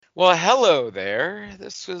Well, hello there.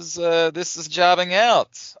 This is Jobbing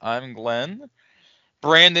Out. I'm Glenn.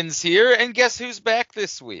 Brandon's here, and guess who's back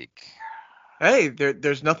this week? Hey,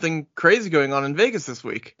 there's nothing crazy going on in Vegas this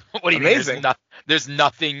week. What do you mean? Amazing. There's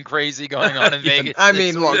nothing crazy going on in Yeah, Vegas I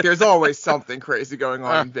this mean, look, week. there's always something crazy going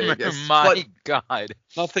on in Vegas, My but God.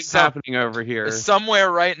 nothing's So, happening over here. somewhere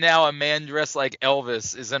right now, a man dressed like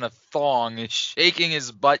Elvis is in a thong, is shaking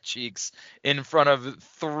his butt cheeks in front of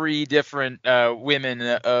three different women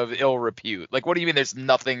of ill repute. Like, what do you mean? There's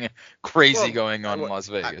nothing crazy well, going on in what- Las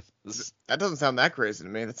I, Vegas? that doesn't sound that crazy to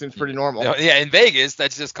me. That seems pretty normal. Yeah, in Vegas,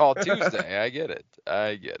 that's just called Tuesday. I get it.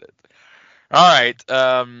 I get it. All right.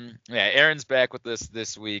 Yeah, Aaron's back with us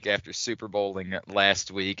this week after Super Bowling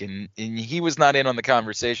last week, and he was not in on the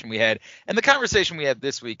conversation we had. And the conversation we had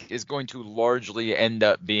this week is going to largely end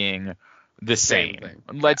up being the Same same.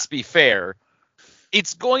 thing. Let's be fair.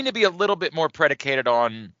 It's going to be a little bit more predicated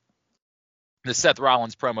on the Seth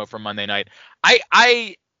Rollins promo from Monday night.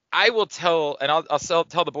 I will tell, and I'll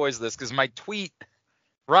tell the boys this because my tweet,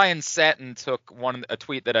 Ryan Satin took a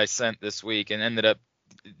tweet that I sent this week and ended up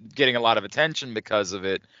getting a lot of attention because of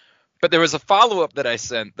it. But there was a follow-up that I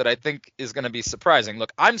sent that I think is going to be surprising.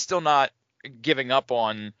 Look, I'm still not giving up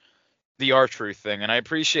on the R-Truth thing, and I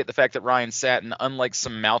appreciate the fact that Ryan Satin, unlike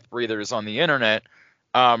some mouth breathers on the internet,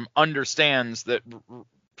 understands that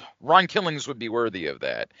Ron Killings would be worthy of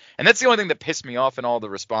that. And that's the only thing that pissed me off in all the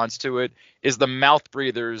response to it is the mouth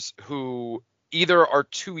breathers who either are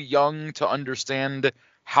too young to understand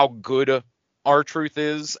how good R-Truth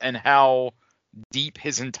is and how deep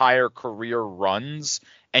his entire career runs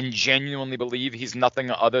and genuinely believe he's nothing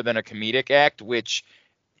other than a comedic act, which,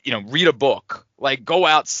 read a book, like go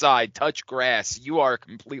outside, touch grass. You are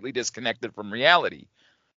completely disconnected from reality.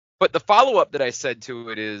 But the follow up that I said to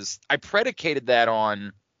it is I predicated that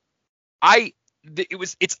on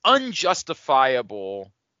it's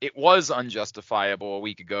unjustifiable. It was unjustifiable a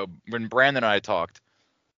week ago when Brandon and I talked.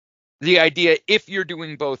 The idea, if you're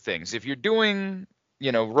doing both things, if you're doing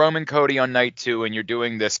Roman Cody on night 2 and you're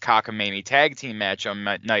doing this cockamamie tag team match on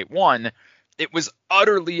night 1, it was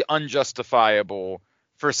utterly unjustifiable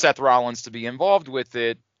for Seth Rollins to be involved with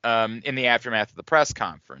it in the aftermath of the press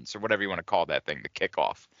conference or whatever you want to call that thing, the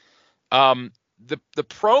kickoff. The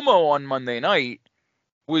promo on Monday night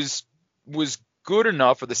was good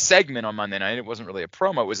enough, or the segment on Monday night, it wasn't really a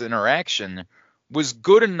promo, it was interaction, was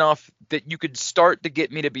good enough that you could start to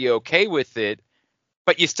get me to be okay with it,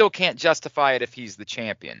 but you still can't justify it if he's the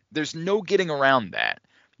champion. There's no getting around that.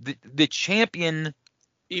 The champion,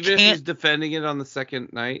 Even if he's defending it on the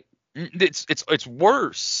second night, it's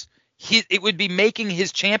worse. It would be making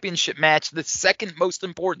his championship match the second most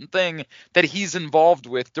important thing that he's involved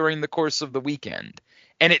with during the course of the weekend,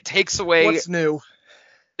 and it takes away What's new?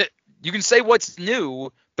 You can say what's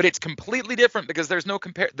new, but it's completely different because there's no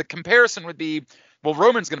the comparison would be, well,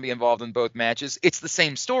 Roman's going to be involved in both matches. It's the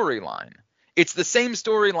same storyline. It's the same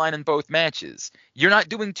storyline in both matches. You're not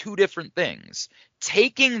doing two different things.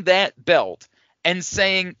 Taking that belt and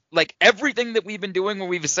saying, like, everything that we've been doing when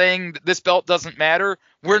we've been saying that this belt doesn't matter,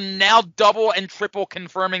 we're now double and triple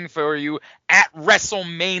confirming for you at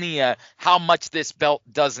WrestleMania how much this belt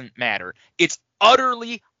doesn't matter. It's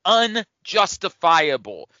utterly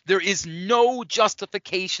unjustifiable. There is no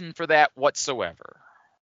justification for that whatsoever.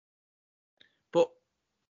 but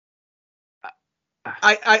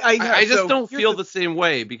I just so don't here's feel the- the same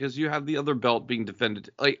way because you have the other belt being defended.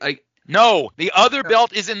 No, the other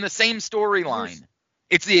belt is in the same storyline.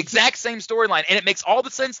 It's the exact same storyline, and it makes all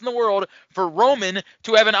the sense in the world for Roman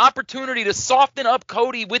to have an opportunity to soften up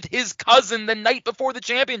Cody with his cousin the night before the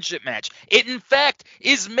championship match. It, in fact,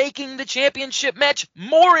 is making the championship match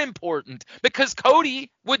more important because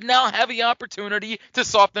Cody would now have the opportunity to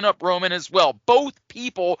soften up Roman as well. Both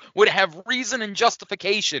people would have reason and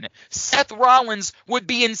justification. Seth Rollins would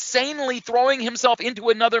be insanely throwing himself into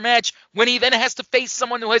another match when he then has to face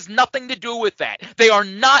someone who has nothing to do with that. They are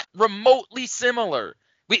not remotely similar.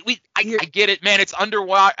 I get it, man. It's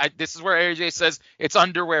underwear. This is where AJ says it's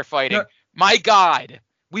underwear fighting. No. My God,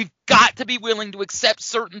 we've got to be willing to accept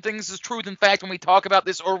certain things as truth and fact when we talk about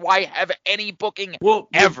this, or why have any booking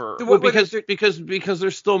ever? Well, because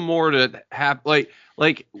there's still more to have. Like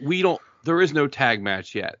we don't. There is no tag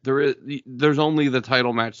match yet. There's only the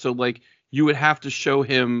title match. So like you would have to show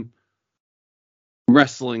him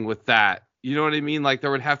wrestling with that. You know what I mean? Like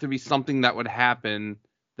there would have to be something that would happen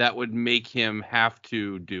that would make him have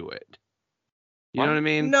to do it. You know what I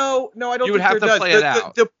mean? No, I don't. You would think have there to does. play it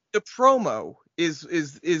out. The promo is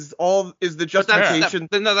the justification.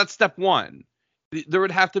 That's step one. There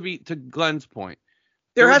would have to be, to Glenn's point,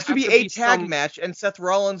 There has to be a tag match, and Seth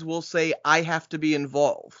Rollins will say, "I have to be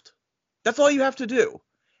involved." That's all you have to do.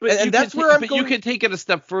 And that's where I'm but going. you can take it a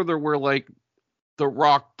step further where like The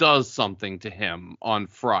Rock does something to him on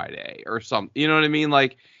Friday or something. You know what I mean?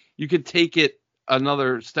 Like you could take it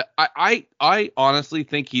another step. I honestly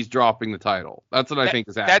think he's dropping the title. That's what I think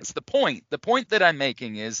is happening. That's the point. The point that I'm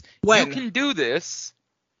making is When? you can do this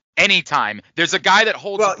anytime. There's a guy that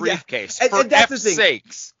holds Well, a briefcase. yeah. For And that's the F's thing.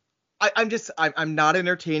 sakes. I'm not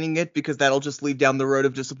entertaining it because that'll just lead down the road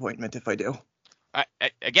of disappointment if I do.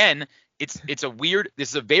 Again, this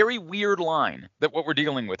is a very weird line that what we're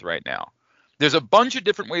dealing with right now. There's a bunch of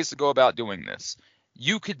different ways to go about doing this.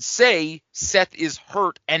 You could say Seth is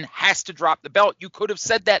hurt and has to drop the belt. You could have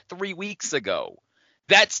said that 3 weeks ago.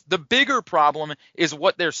 That's the bigger problem is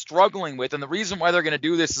what they're struggling with. And the reason why they're going to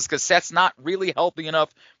do this is because Seth's not really healthy enough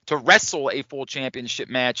to wrestle a full championship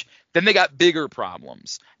match. Then they got bigger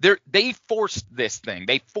problems. They forced this thing.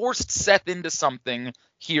 They forced Seth into something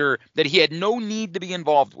here that he had no need to be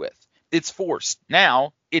involved with. It's forced.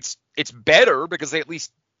 Now, it's better because they at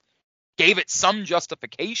least gave it some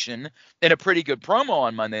justification in a pretty good promo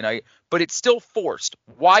on Monday night, but it's still forced.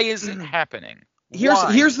 Why is it happening?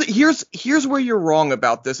 Here's where you're wrong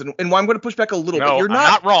about this, and why I'm going to push back a little bit. You're I'm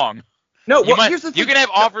not wrong. No, here's the thing. You can have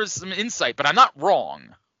offers some insight, but I'm not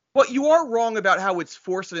wrong. Well, you are wrong about how it's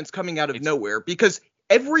forced and it's coming out of nowhere, because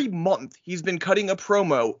every month he's been cutting a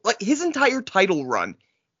promo. Like his entire title run,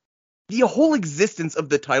 the whole existence of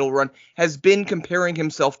the title run has been comparing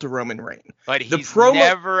himself to Roman Reigns. But he's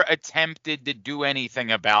never attempted to do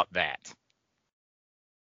anything about that.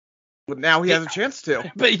 But now he has a chance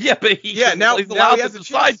to. But he's now allowed he has to a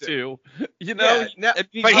decide chance to. You know, but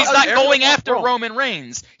he's not going after Roman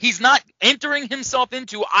Reigns. He's not entering himself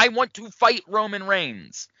into, I want to fight Roman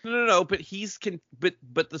Reigns. No. But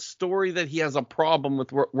but the story that he has a problem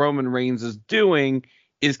with Roman Reigns is doing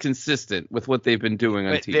is consistent with what they've been doing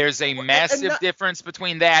on TV. There's a massive difference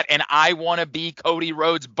between that and I want to be Cody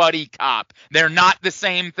Rhodes' buddy cop. They're not the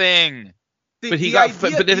same thing. But in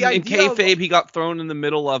kayfabe, he got thrown in the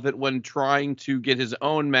middle of it when trying to get his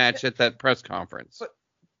own match at that press conference. But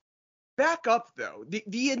back up, though.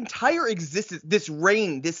 The entire existence, this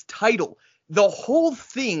reign, this title, the whole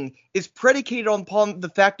thing is predicated upon the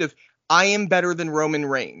fact of, I am better than Roman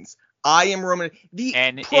Reigns. I am Roman. The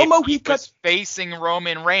promo he cuts facing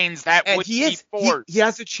Roman Reigns, that would be forced. He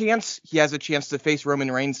has a chance. He has a chance to face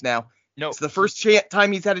Roman Reigns now. No, it's the first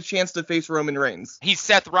time he's had a chance to face Roman Reigns. He's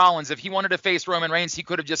Seth Rollins. If he wanted to face Roman Reigns, he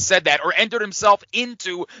could have just said that or entered himself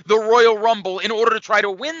into the Royal Rumble in order to try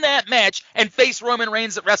to win that match and face Roman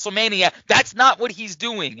Reigns at WrestleMania. That's not what he's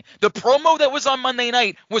doing. The promo that was on Monday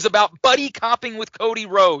night was about buddy copping with Cody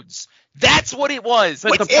Rhodes. That's what it was.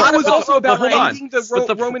 But it was also about ending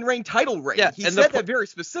the Roman Reigns title reign. Yeah, he said that very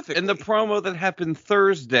specifically. And the promo that happened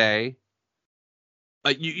Thursday,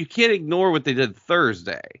 you can't ignore what they did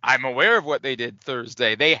Thursday. I'm aware of what they did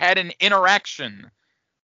Thursday. They had an interaction.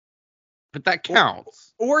 But that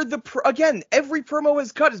counts. Or again, every promo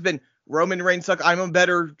has cut has been Roman Reigns suck. I'm a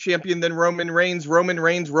better champion than Roman Reigns. Roman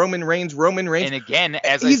Reigns. And again,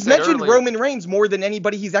 as he's I said mentioned earlier, Roman Reigns more than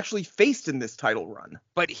anybody he's actually faced in this title run.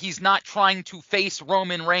 But he's not trying to face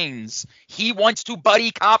Roman Reigns. He wants to buddy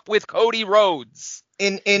cop with Cody Rhodes.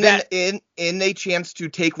 In a chance to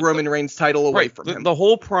take Roman Reigns' title away from him. The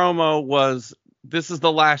whole promo was, this is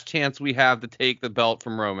the last chance we have to take the belt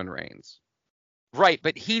from Roman Reigns. Right,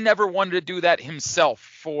 but he never wanted to do that himself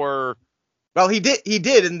for... Well, he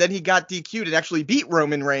did, and then he got DQ'd and actually beat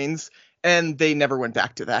Roman Reigns, and they never went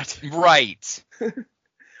back to that. Right.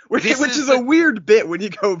 which is a weird bit when you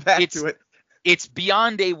go back to it. It's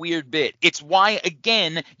beyond a weird bit. It's why,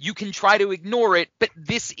 again, you can try to ignore it, but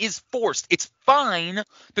this is forced. It's fine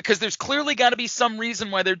because there's clearly got to be some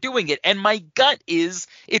reason why they're doing it. And my gut is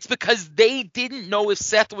it's because they didn't know if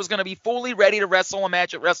Seth was going to be fully ready to wrestle a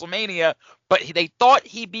match at WrestleMania, but they thought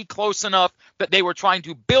he'd be close enough that they were trying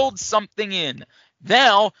to build something in.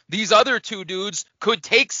 Now, these other two dudes could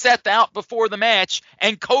take Seth out before the match,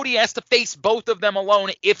 and Cody has to face both of them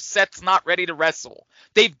alone if Seth's not ready to wrestle.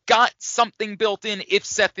 They've got something built in if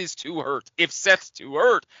Seth is too hurt. If Seth's too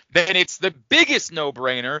hurt, then it's the biggest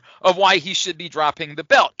no-brainer of why he should be dropping the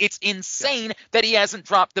belt. It's insane that he hasn't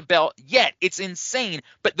dropped the belt yet. It's insane.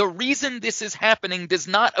 But the reason this is happening does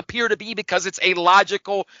not appear to be because it's a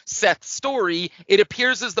logical Seth story. It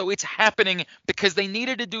appears as though it's happening because they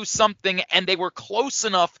needed to do something, and they were close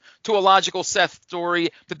enough to a logical Seth story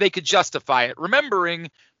that they could justify it.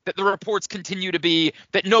 Remembering that the reports continue to be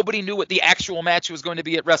that nobody knew what the actual match was going to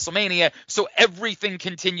be at WrestleMania, so everything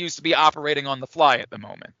continues to be operating on the fly at the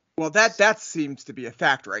moment. Well, that seems to be a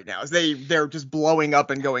fact right now. Is they're just blowing up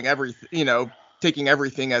and going everything, taking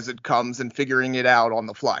everything as it comes and figuring it out on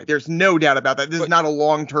the fly. There's no doubt about that. This is not a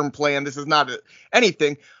long-term plan. This is not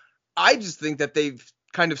anything. I just think that they've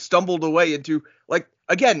kind of stumbled away into, like,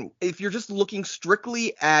 again, if you're just looking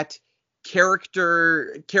strictly at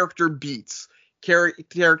character beats,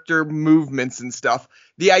 character movements and stuff,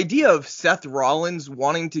 the idea of Seth Rollins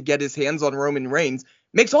wanting to get his hands on Roman Reigns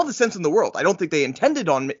makes all the sense in the world. I don't think they intended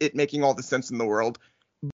on it making all the sense in the world,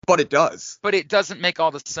 but it does. But it doesn't make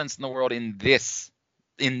all the sense in the world in this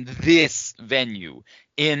venue.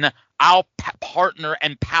 I'll partner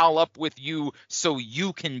and pal up with you so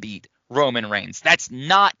you can beat Roman Reigns. That's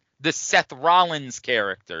not the Seth Rollins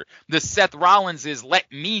character. The Seth Rollins is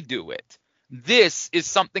let me do it. This is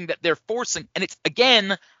something that they're forcing, and it's,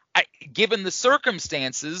 again, given the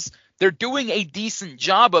circumstances, they're doing a decent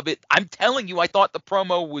job of it. I'm telling you, I thought the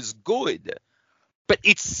promo was good, but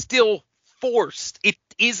it's still forced. It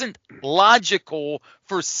isn't logical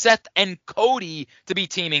for Seth and Cody to be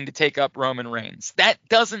teaming to take up Roman Reigns. That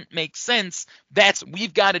doesn't make sense.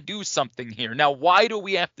 We've got to do something here. Now, why do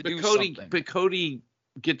we have to do something? But Cody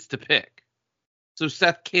gets to pick. So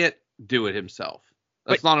Seth can't do it himself.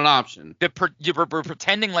 That's not an option. We're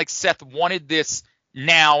pretending like Seth wanted this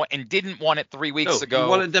now and didn't want it 3 weeks ago. He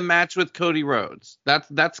wanted to match with Cody Rhodes.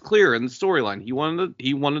 That's clear in the storyline. He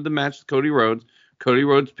wanted to match with Cody Rhodes. Cody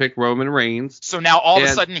Rhodes picked Roman Reigns. So now all of a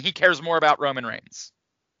sudden he cares more about Roman Reigns.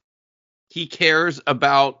 He cares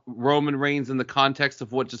about Roman Reigns in the context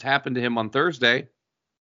of what just happened to him on Thursday.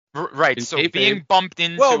 Right. So being bumped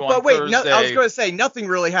into Thursday. I was going to say nothing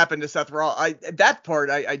really happened to Seth Rollins. That part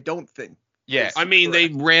I don't think. Yeah. I mean, they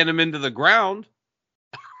ran him into the ground.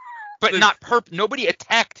 But nobody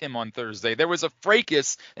attacked him on Thursday. There was a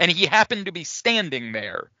fracas, and he happened to be standing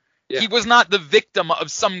there. Yeah. He was not the victim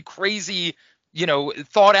of some crazy,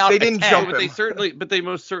 thought out. They didn't jump him. But they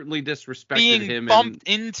most certainly disrespected him. Being bumped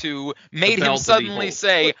into made him suddenly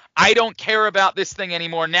say, "I don't care about this thing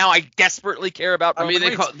anymore. Now I desperately care about." Roman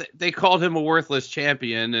Reigns. They called him a worthless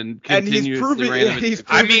champion and continuously ran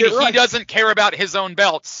him. He doesn't care about his own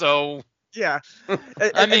belt, so. Yeah.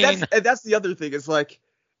 And that's the other thing. Is like,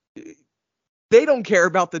 they don't care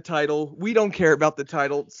about the title. We don't care about the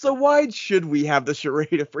title. So why should we have the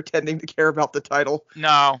charade of pretending to care about the title?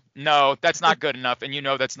 No, that's not good enough. And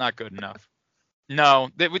that's not good enough. No,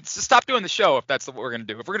 they would stop doing the show if that's what we're going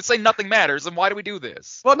to do. If we're going to say nothing matters, then why do we do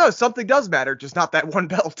this? Well, no, something does matter, just not that one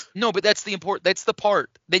belt. No, but that's the part.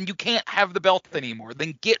 Then you can't have the belt anymore.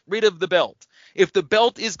 Then get rid of the belt. If the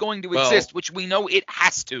belt is going to exist, which we know it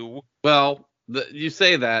has to. Well, you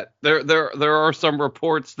say that. There are some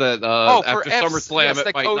reports that after SummerSlam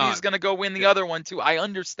it might not. Cody's going to go win the other one too. I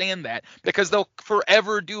understand that because they'll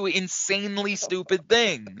forever do insanely stupid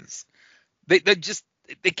things.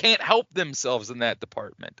 They can't help themselves in that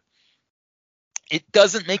department. It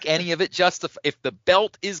doesn't make any of it justify. If the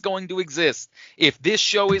belt is going to exist, if this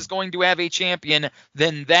show is going to have a champion,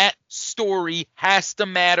 then that story has to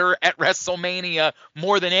matter at WrestleMania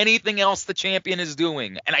more than anything else the champion is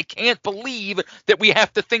doing. And I can't believe that we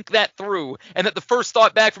have to think that through and that the first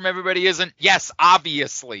thought back from everybody isn't, yes,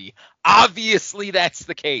 obviously. Obviously that's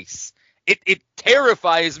the case. It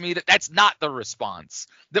terrifies me that that's not the response.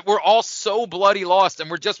 That we're all so bloody lost and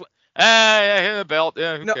we're just... the belt.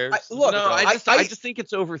 Yeah, who cares? I just think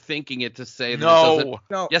it's overthinking it to say that.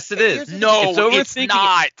 No. Yes, it is. No, it's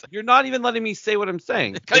not. You're not even letting me say what I'm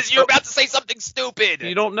saying. Because you're about to say something stupid.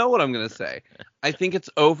 You don't know what I'm going to say. I think it's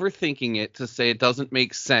overthinking it to say it doesn't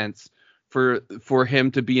make sense for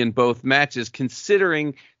him to be in both matches,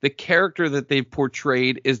 considering the character that they've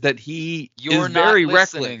portrayed is that he is very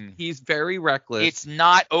reckless. He's very reckless. It's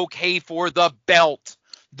not okay for the belt.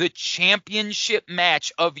 The championship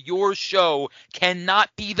match of your show cannot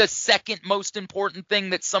be the second most important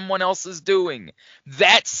thing that someone else is doing.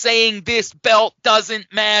 That's saying this belt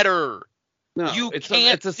doesn't matter. No,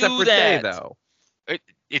 it's a separate day, though.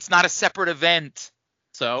 It's not a separate event.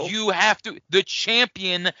 So you have to. The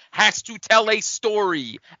champion has to tell a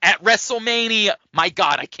story at WrestleMania. My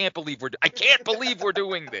God, I can't believe we're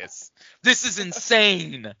doing this. This is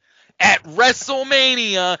insane. At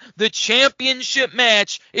WrestleMania, the championship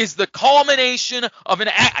match is the culmination of an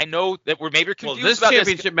act. I know that we're maybe confused about this. This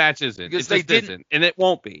championship match isn't. Because they didn't, and it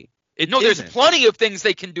won't be. There's plenty of things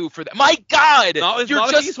they can do for that. My God,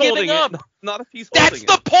 you're just giving up. Not if he's holding it.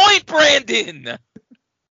 That's the point, Brandon.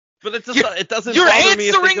 But it doesn't you're bother me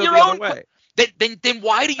if they go your the own other way. Then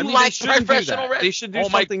why do you like professional wrestling? They should do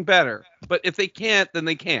something better. But if they can't, then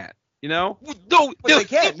they can't. No, they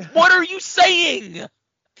can. What are you saying?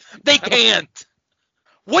 They can't.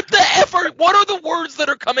 What the effort? What are the words that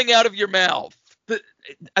are coming out of your mouth?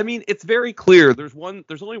 It's very clear. There's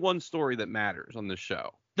only one story that matters on this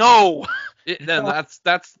show, No. Then No. that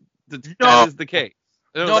No. is the case.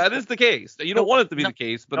 No, No. that is the case. You don't want it to be the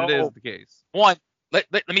case, but it No. is the case. One,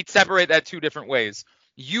 let me separate that two different ways.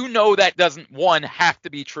 You know that doesn't, one, have to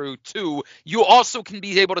be true. Two, you also can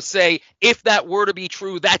be able to say, if that were to be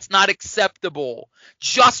true, that's not acceptable.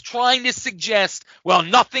 Just trying to suggest, well,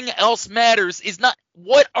 nothing else matters is not,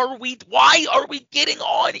 why are we getting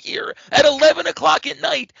on here at 11 o'clock at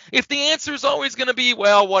night if the answer is always going to be,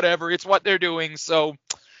 well, whatever, it's what they're doing, so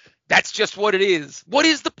that's just what it is. What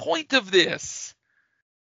is the point of this?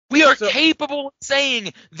 We are capable of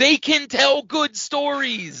saying they can tell good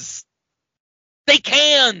stories. They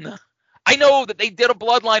can. I know that they did a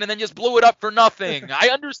bloodline and then just blew it up for nothing. I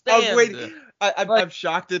understand. Wait, I'm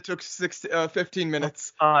shocked it took 15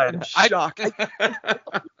 minutes. I'm shocked.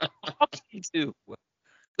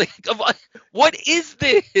 What is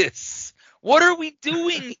this? What are we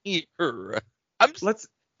doing here?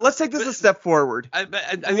 Let's take this a step forward. I mean,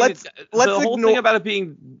 the whole thing about it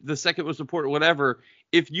being the second most important, whatever.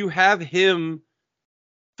 If you have him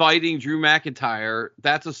fighting Drew McIntyre,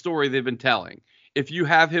 that's a story they've been telling. If you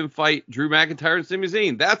have him fight Drew McIntyre and Sami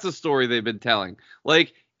Zayn, that's a story they've been telling.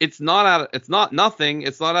 Like, it's not nothing.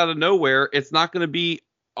 It's not out of nowhere. It's not going to be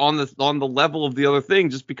on the level of the other thing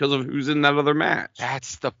just because of who's in that other match.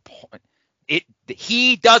 That's the point.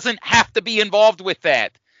 He doesn't have to be involved with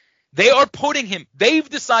that. They are putting him. They've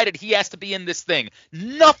decided he has to be in this thing.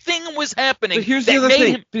 Nothing was happening. But here's the other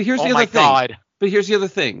thing. But here's the other thing. God. But here's the other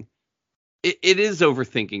thing. It is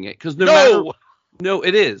overthinking it because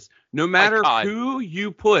it is. No matter who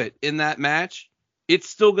you put in that match, it's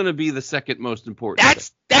still going to be the second most important.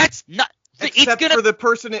 That's not. Except for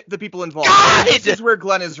the people involved. God! This is where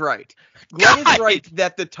Glenn is right. Glenn is right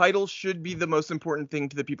that the title should be the most important thing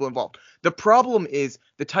to the people involved. The problem is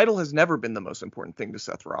the title has never been the most important thing to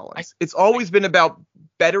Seth Rollins. It's always been about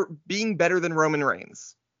being better than Roman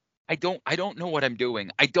Reigns. I don't know what I'm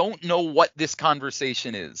doing. I don't know what this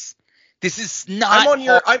conversation is. This is not.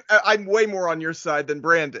 I'm way more on your side than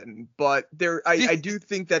Brandon, but I do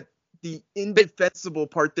think that the indefensible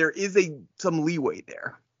part, there is some leeway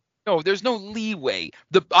there. No, there's no leeway.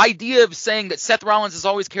 The idea of saying that Seth Rollins has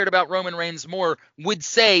always cared about Roman Reigns more would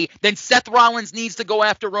say then Seth Rollins needs to go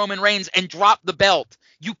after Roman Reigns and drop the belt.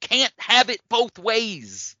 You can't have it both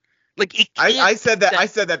ways. Like it can't. I said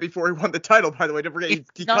that before he won the title. By the way, don't forget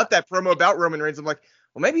he cut that promo about Roman Reigns. I'm like,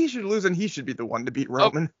 well, maybe he should lose and he should be the one to beat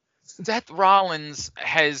Roman. Seth Rollins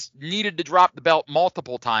has needed to drop the belt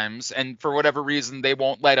multiple times, and for whatever reason they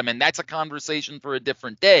won't let him, and that's a conversation for a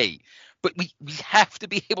different day. But we have to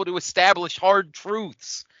be able to establish hard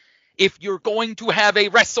truths. If you're going to have a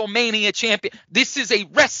WrestleMania champion, this is a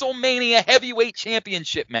WrestleMania heavyweight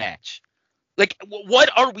championship match. Like,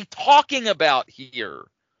 what are we talking about here?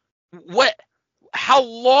 How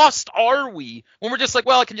lost are we when we're just like,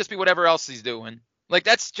 well, it can just be whatever else he's doing. Like,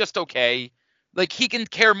 that's just okay. Like, he can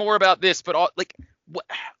care more about this, but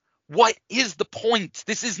what is the point?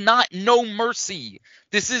 This is not No Mercy.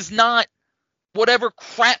 This is not whatever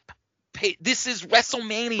crap. This is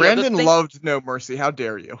WrestleMania. Brandon loved No Mercy. How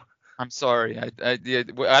dare you? I'm sorry. I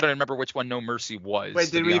don't remember which one No Mercy was. Wait,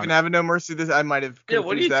 did we even have a No Mercy? I might have. Yeah,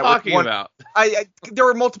 what are you talking about? There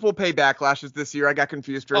were multiple pay backlashes this year. I got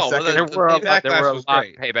confused for a second. There were a lot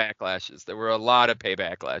of pay backlashes. There were a lot of pay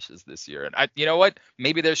backlashes this year, and you know what?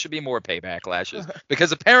 Maybe there should be more pay backlashes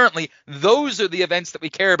because apparently those are the events that we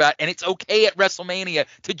care about, and it's okay at WrestleMania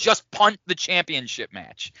to just punt the championship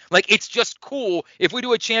match. Like, it's just cool if we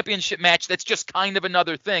do a championship match that's just kind of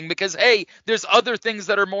another thing because hey, there's other things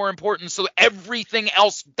that are more important. So everything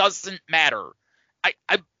else doesn't matter.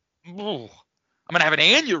 I'm gonna have an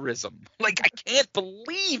aneurysm. Like, I can't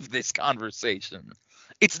believe this conversation.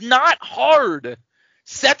 It's not hard.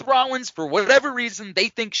 Seth Rollins, for whatever reason, they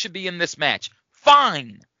think should be in this match.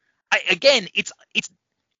 Fine. It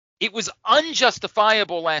was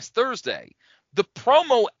unjustifiable last Thursday. The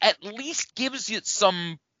promo at least gives you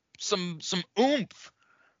some oomph,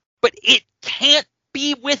 but it can't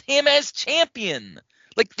be with him as champion.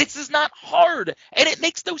 Like, this is not hard, and it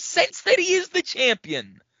makes no sense that he is the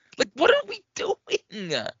champion. Like, what are we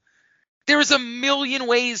doing? There's a million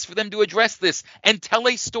ways for them to address this and tell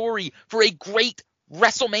a story for a great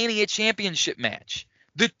WrestleMania championship match.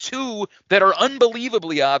 The two that are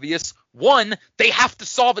unbelievably obvious, one, they have to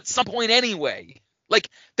solve at some point anyway. Like,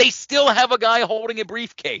 they still have a guy holding a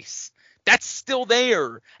briefcase. That's still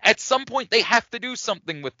there. At some point, they have to do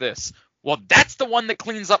something with this. Well, that's the one that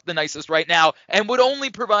cleans up the nicest right now and would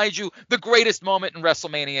only provide you the greatest moment in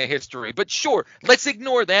WrestleMania history. But sure, let's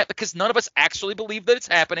ignore that because none of us actually believe that it's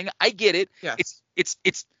happening. I get it. Yes.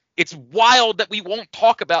 It's It's wild that we won't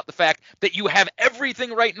talk about the fact that you have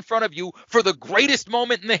everything right in front of you for the greatest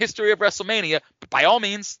moment in the history of WrestleMania. But by all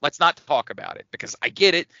means, let's not talk about it, because I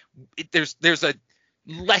get it. There's a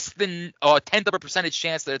less than a tenth of a percentage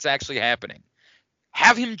chance that it's actually happening.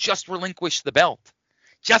 Have him just relinquish the belt.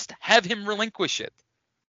 Just have him relinquish it.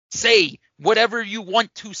 Say whatever you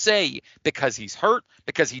want to say, because he's hurt,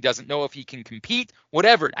 because he doesn't know if he can compete,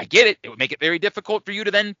 whatever. I get it. It would make it very difficult for you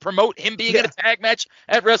to then promote him being in a tag match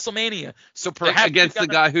at WrestleMania. So perhaps against the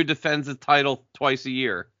guy who defends his title twice a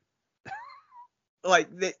year.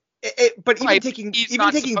 But even taking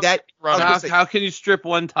that, how can you strip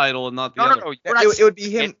one title and not the other? No. It would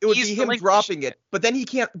be him. It would be him dropping it. But then he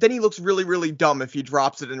can't. Then he looks really, really dumb if he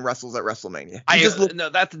drops it and wrestles at WrestleMania.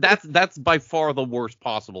 That's by far the worst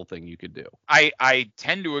possible thing you could do. I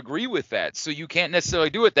tend to agree with that. So you can't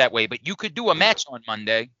necessarily do it that way, but you could do a match on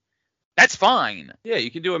Monday. That's fine. Yeah,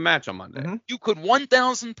 you could do a match on Monday. Mm-hmm. You could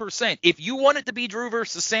 1,000%. If you want it to be Drew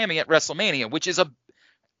versus Sammy at WrestleMania, which is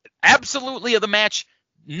absolutely the match.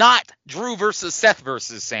 Not Drew versus Seth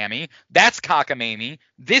versus Sammy. That's cockamamie.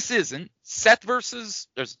 This isn't.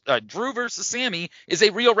 Drew versus Sammy is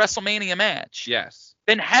a real WrestleMania match. Yes.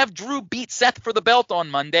 Then have Drew beat Seth for the belt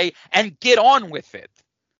on Monday and get on with it.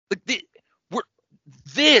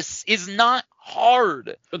 This is not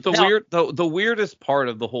hard. But the weirdest part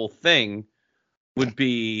of the whole thing would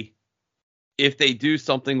be if they do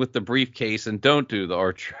something with the briefcase and don't do the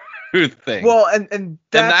R-Truth thing. Well, and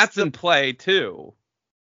that's in play too.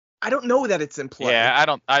 I don't know that it's in play. Yeah,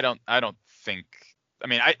 I don't think. I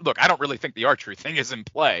mean, I don't really think the R-Truth thing is in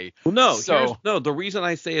play. Well, no. The reason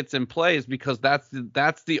I say it's in play is because that's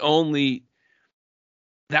the only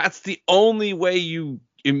way you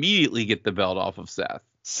immediately get the belt off of Seth.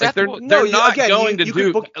 Seth, they're not going to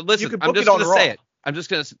do. Listen, I'm just going to say it. I'm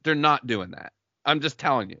just going to. They're not doing that. I'm just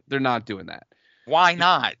telling you, they're not doing that. Why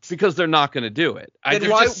not? Because they're not going to do it. Why would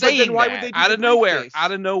they do out of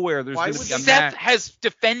nowhere, there's going to be a match. Seth has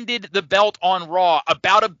defended the belt on Raw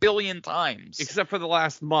about 1 billion times. Except for the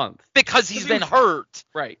last month. Because he's been hurt.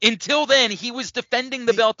 Right. Until then, he was defending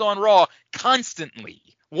the belt on Raw constantly.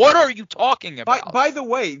 What are you talking about? By the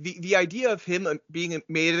way, the idea of him being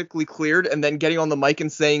medically cleared and then getting on the mic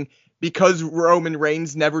and saying, because Roman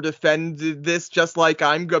Reigns never defended this just like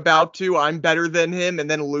I'm about to, I'm better than him, and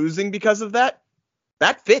then losing because of that,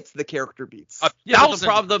 that fits the character beats. But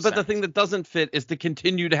the thing that doesn't fit is to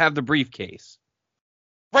continue to have the briefcase.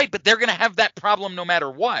 Right, but they're going to have that problem no matter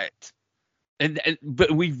what.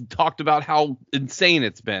 But we've talked about how insane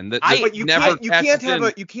it's been. You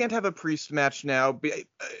can't have a Priest match now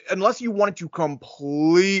unless you wanted to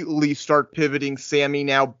completely start pivoting Sammy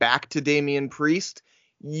now back to Damian Priest.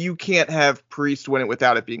 You can't have Priest win it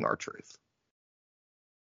without it being R-Truth.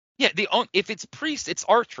 Yeah, if it's Priest, it's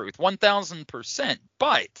R-Truth, 1,000%.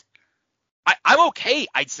 But I'm okay.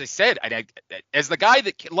 I said, as the guy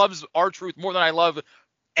that loves R-Truth more than I love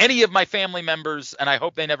any of my family members, and I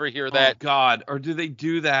hope they never hear that. Oh, God. Or do they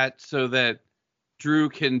do that so that Drew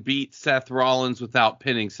can beat Seth Rollins without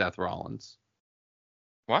pinning Seth Rollins?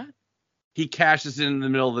 What? He cashes in the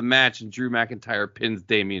middle of the match, and Drew McIntyre pins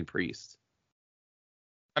Damian Priest.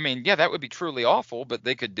 I mean, yeah, that would be truly awful, but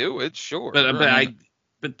they could do it, sure.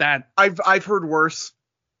 But that I've heard worse.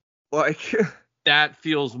 Like that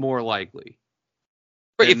feels more likely.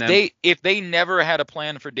 But if they never had a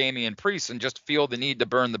plan for Damian Priest and just feel the need to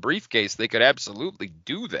burn the briefcase, they could absolutely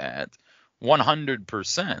do that,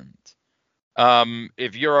 100%.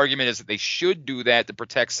 If your argument is that they should do that to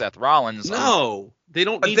protect Seth Rollins, no, they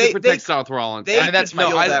don't need to protect Seth Rollins.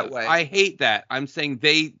 That way. I hate that. I'm saying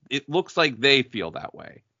it looks like they feel that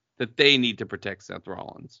way, that they need to protect Seth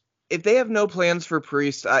Rollins. If they have no plans for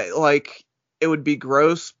Priest, it would be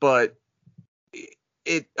gross, but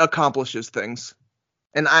it accomplishes things.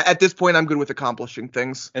 And at this point, I'm good with accomplishing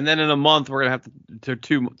things. And then in a month, we're gonna have to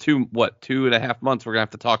 2.5 months, we're gonna have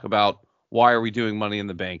to talk about why are we doing Money in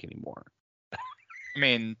the Bank anymore. I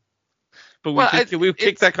mean, but we've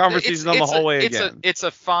kicked that conversation on the whole way again. It's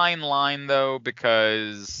a fine line though,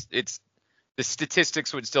 because the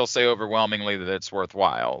statistics would still say overwhelmingly that it's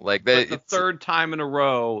worthwhile. Like the third time in a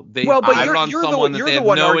row they put on someone that they have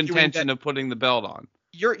no intention of putting the belt on.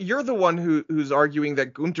 You're the one who's arguing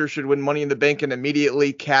that Gunther should win Money in the Bank and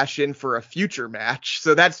immediately cash in for a future match.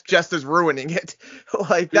 So that's just as ruining it.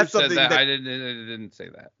 That's something that I didn't say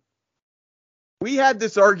that. We had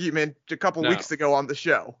this argument a couple weeks ago on the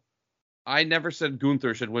show. I never said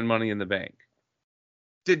Gunther should win Money in the Bank.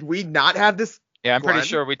 Did we not have this? Yeah, I'm pretty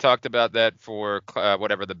sure we talked about that for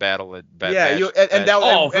whatever the battle at.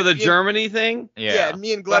 For the Germany thing. Yeah,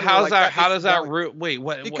 me and Glenn. But how does that root? Wait,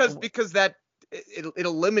 what? Because that it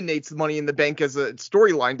eliminates Money in the Bank as a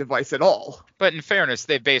storyline device at all. But in fairness,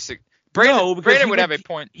 they because Brandon would have a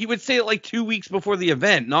point. He would say it like 2 weeks before the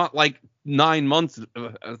event, not like 9 months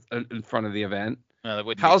in front of the event.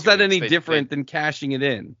 How's that any different than cashing it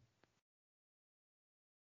in?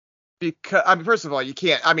 Because first of all, you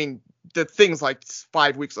can't. The thing's like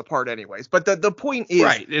 5 weeks apart, anyways. But the point is,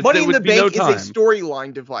 right, Money in the Bank is a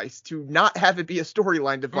storyline device. To not have it be a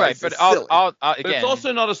storyline device, right? But silly. I'll but it's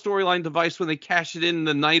also not a storyline device when they cash it in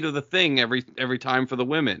the night of the thing every time for the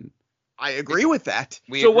women. I agree with that.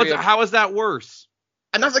 How is that worse?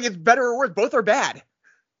 I'm not saying it's better or worse. Both are bad.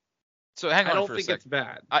 So hang on. I don't for think a it's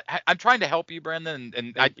bad. I'm trying to help you, Brandon,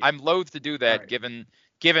 and I'm loath to do that, right,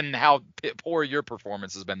 given how poor your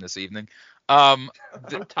performance has been this evening. I'm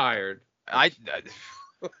tired.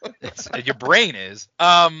 Your brain is.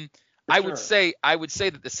 I sure. would say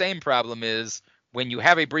that the same problem is when you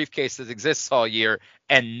have a briefcase that exists all year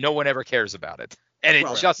and no one ever cares about it, and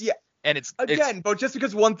but just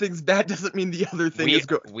because one thing's bad doesn't mean the other thing is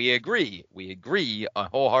good. We agree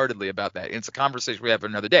wholeheartedly about that. It's a conversation we have for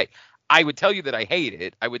another day. I would tell you that I hate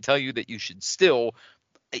it. I would tell you that you should still.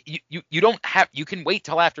 You don't have. You can wait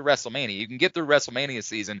till after WrestleMania. You can get through WrestleMania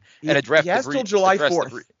season and address till July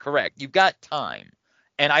 4th. Correct. You've got time.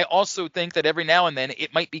 And I also think that every now and then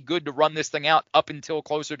it might be good to run this thing out up until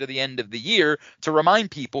closer to the end of the year to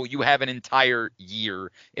remind people you have an entire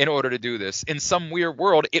year in order to do this. In some weird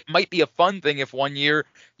world, it might be a fun thing if one year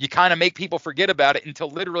you kind of make people forget about it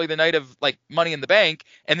until literally the night of like Money in the Bank,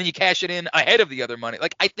 and then you cash it in ahead of the other money.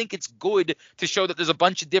 Like, I think it's good to show that there's a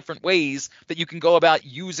bunch of different ways that you can go about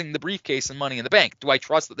using the briefcase and Money in the Bank. Do I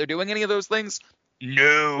trust that they're doing any of those things?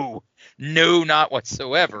 No, not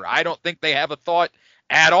whatsoever. I don't think they have a thought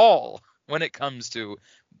at all when it comes to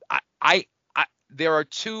there are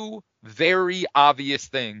two very obvious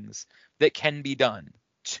things that can be done.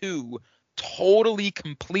 Two totally,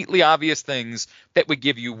 completely obvious things that would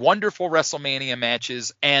give you wonderful WrestleMania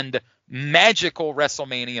matches and magical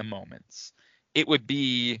WrestleMania moments. It would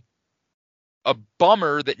be a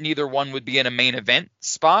bummer that neither one would be in a main event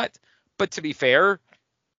spot, but to be fair,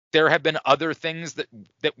 there have been other things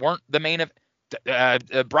that weren't the main event.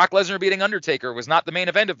 Brock Lesnar beating Undertaker was not the main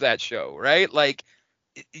event of that show, right? Like,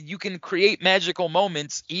 you can create magical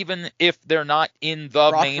moments even if they're not in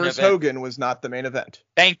the Brock main versus event. Hogan was not the main event.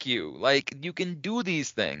 Thank you. Like, you can do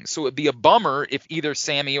these things. So it'd be a bummer if either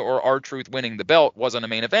Sammy or R-Truth winning the belt wasn't a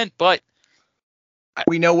main event, but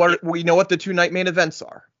we know what the 2-night main events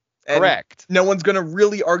are. And correct. No one's going to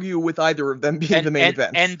really argue with either of them being the main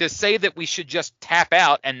events. And to say that we should just tap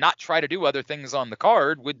out and not try to do other things on the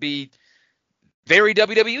card would be very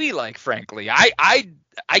WWE-like, frankly. I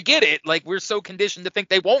get it. Like, we're so conditioned to think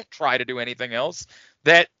they won't try to do anything else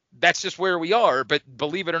that's just where we are. But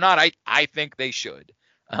believe it or not, I think they should.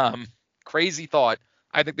 Crazy thought.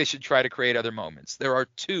 I think they should try to create other moments. There are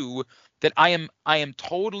two that I am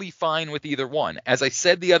totally fine with either one. As I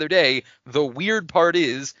said the other day, the weird part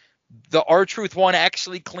is the R-Truth one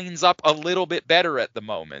actually cleans up a little bit better at the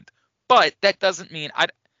moment. But that doesn't mean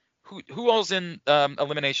who else in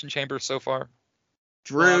Elimination Chamber so far?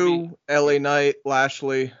 Drew, LA Knight,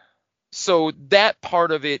 Lashley. So that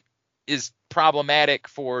part of it is problematic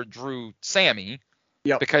for Drew Sammy.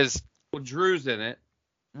 Yep. Because Drew's in it.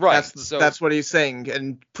 Right. That's what he's saying.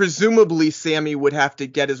 And presumably Sammy would have to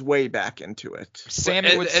get his way back into it.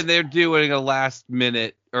 And they're doing a last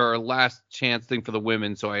minute or a last chance thing for the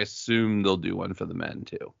women, so I assume they'll do one for the men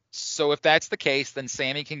too. So if that's the case, then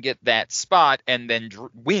Sammy can get that spot and then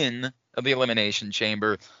win the Elimination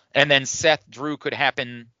Chamber. And then Drew could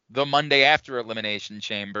happen the Monday after Elimination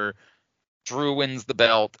Chamber. Drew wins the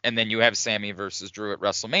belt, and then you have Sammy versus Drew at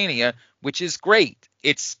WrestleMania, which is great.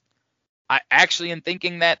 In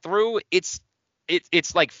thinking that through, it's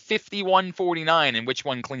like 51-49 in which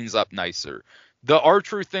one cleans up nicer. The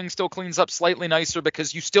R-Truth thing still cleans up slightly nicer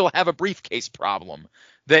because you still have a briefcase problem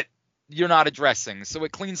that you're not addressing. So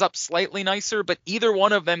it cleans up slightly nicer, but either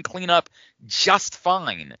one of them clean up just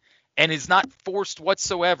fine and is not forced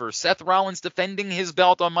whatsoever. Seth Rollins defending his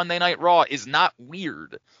belt on Monday Night Raw is not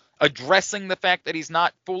weird. Addressing the fact that he's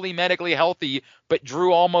not fully medically healthy, but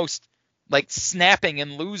Drew almost like snapping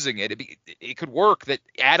and losing it. It could work that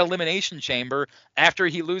at Elimination Chamber, after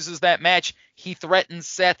he loses that match, he threatens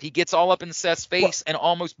Seth. He gets all up in Seth's face and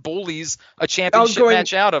almost bullies a championship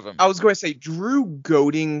match out of him. I was going to say, Drew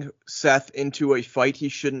goading Seth into a fight he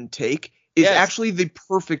shouldn't take is actually the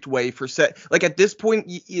perfect way for Seth. Like, at this point,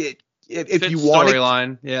 if you want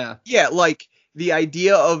storyline, yeah, like the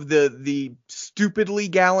idea of the stupidly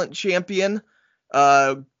gallant champion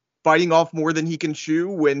biting off more than he can chew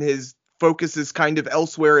when his focus is kind of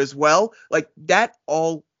elsewhere as well, like that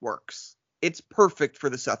all works. it's perfect for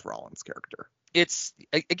the Seth Rollins character. It's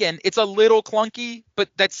a little clunky, but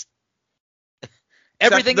that's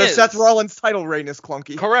everything. The Seth Rollins title reign is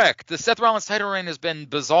clunky. Correct. The Seth Rollins title reign has been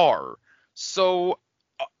bizarre. So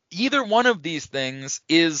either one of these things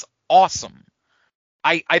is awesome.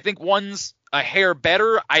 I think one's a hair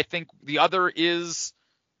better. I think the other is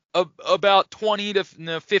about 20 to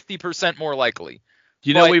 50% more likely.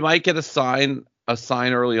 You know, we might get a sign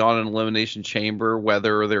early on in Elimination Chamber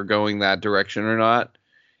whether they're going that direction or not.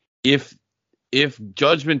 If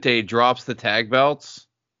Judgment Day drops the tag belts,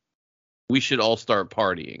 we should all start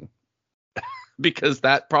partying. Because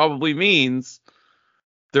that probably means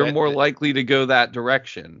they're more likely to go that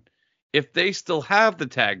direction. If they still have the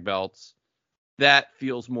tag belts, that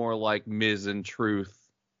feels more like Miz and Truth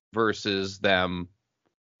versus them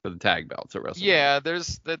for the tag belts at WrestleMania. Yeah,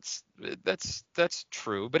 that's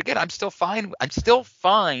true. But again, I'm still fine.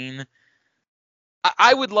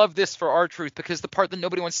 I would love this for R-Truth, because the part that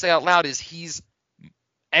nobody wants to say out loud is he's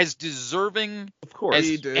as deserving of course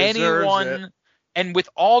as anyone. And with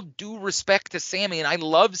all due respect to Sammy, and I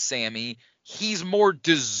love Sammy, he's more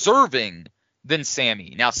deserving than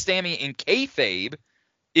Sammy. Now, Sammy in kayfabe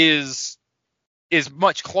is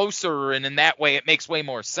much closer, and in that way it makes way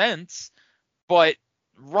more sense. But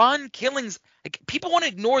Ron Killings, like, people want to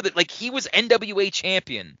ignore that, like, he was NWA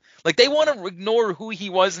champion. Like, they want to ignore who he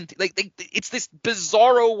was, and it's this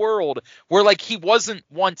bizarro world where, like, he wasn't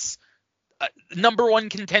once number one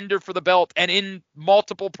contender for the belt and in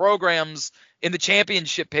multiple programs in the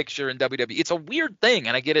championship picture in WWE. It's a weird thing,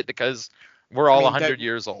 and I get it because we're all 100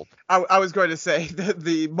 years old. I was going to say that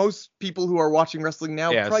the most people who are watching wrestling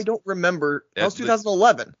now probably don't remember. That was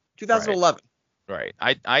 2011. 2011. Right.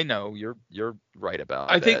 I know you're right about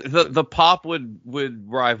that. I think the pop would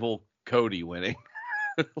rival Cody winning.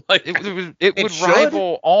 Like it would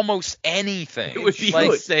rival almost anything. It would be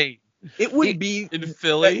insane. It would be in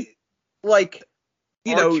Philly. Like,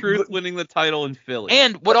 you know, R-Truth winning the title in Philly.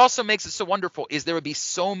 And what also makes it so wonderful is there would be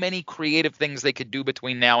so many creative things they could do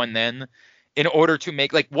between now and then in order to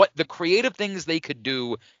make, like, what the creative things they could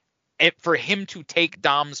do for him to take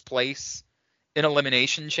Dom's place in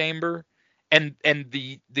Elimination Chamber, and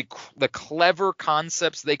the clever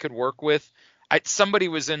concepts they could work with. Somebody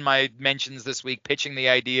was in my mentions this week pitching the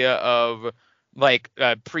idea of, like,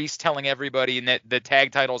 Priest telling everybody that the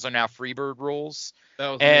tag titles are now Freebird rules. That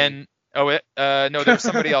was me. No, there was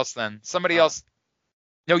somebody else then. Somebody else.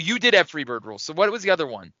 No, you did have Freebird rules. So what was the other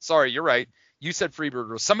one? Sorry, you're right. You said Freebird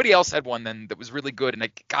rules. Somebody else had one then that was really good, and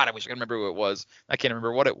I wish I could remember who it was. I can't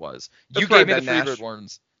remember what it was. You gave me the Freebird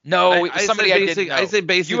ones. No, somebody I didn't know. I say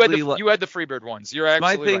basically you had the Freebird ones. You're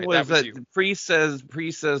absolutely right. My thing was that Priest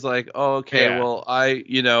says like, oh, okay, yeah.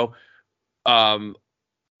 Well,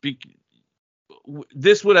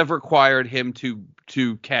 this would have required him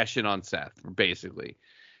to cash in on Seth, basically.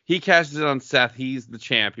 He cashes in on Seth. He's the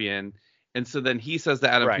champion. And so then he says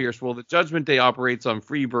to Adam Pearce, well, the Judgment Day operates on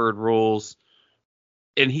Freebird rules.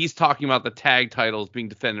 And he's talking about the tag titles being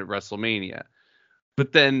defended at WrestleMania.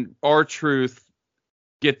 But then R-Truth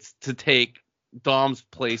gets to take Dom's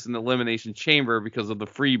place in the Elimination Chamber because of the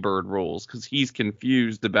Freebird rules, because he's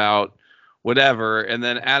confused about whatever. And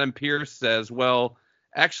then Adam Pearce says, well,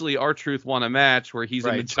 actually, R-Truth won a match where he's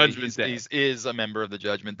in the Judgment Day. He is a member of the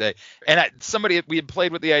Judgment Day. And we had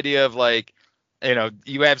played with the idea of, like, you know,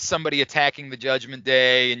 you have somebody attacking the Judgment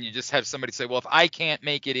Day, and you just have somebody say, well, if I can't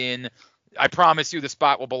make it in, I promise you the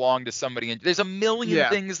spot will belong to somebody. And there's a million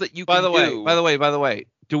things that you can do. By the way,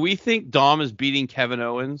 do we think Dom is beating Kevin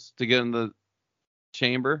Owens to get in the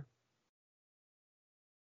chamber?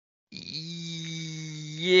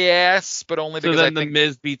 Yes, but only because I think the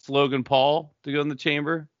Miz beats Logan Paul to go in the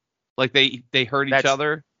chamber. Like they hurt each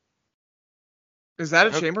other. Is that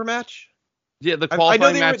a chamber match? Yeah, the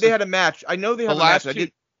qualifying match. They had a match. I know they had a match.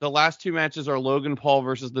 The last two matches are Logan Paul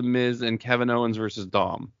versus the Miz and Kevin Owens versus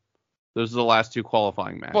Dom. Those are the last two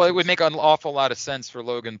qualifying matches. Well, it would make an awful lot of sense for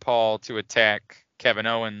Logan Paul to attack Kevin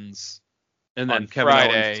Owens and then on Kevin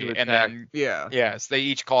Friday, Owens to attack. And then yes, they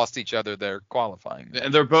each cost each other their qualifying.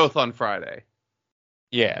 And they're both on Friday.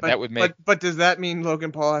 Yeah, that would make. But does that mean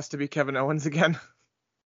Logan Paul has to be Kevin Owens again?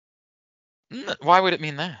 Why would it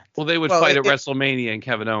mean that? Well, they would fight at WrestleMania, and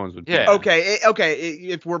Kevin Owens would. Yeah. Okay.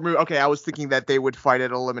 If we're I was thinking that they would fight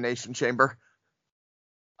at Elimination Chamber.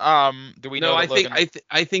 Do we know? No,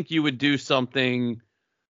 I think you would do something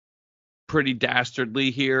pretty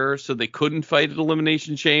dastardly here, so they couldn't fight at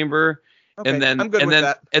Elimination Chamber. Okay, and then I'm good with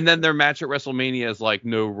that. And then their match at WrestleMania is like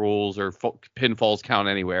no rules or pinfalls count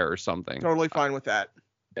anywhere or something. Totally fine with that.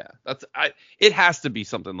 Yeah, it has to be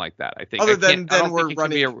something like that. I think. Other than we're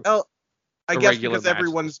running. I a guess regular because match at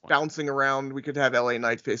everyone's this point. bouncing around, we could have LA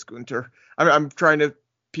Knight face Gunter. I'm trying to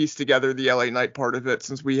piece together the LA Knight part of it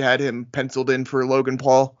since we had him penciled in for Logan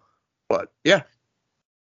Paul. But yeah,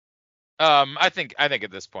 I think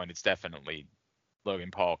at this point it's definitely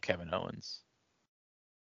Logan Paul, Kevin Owens.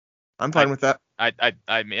 I'm fine with that.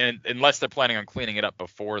 I mean, unless they're planning on cleaning it up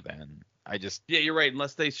before then. Yeah, you're right.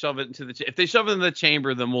 Unless they shove it into if they shove it in the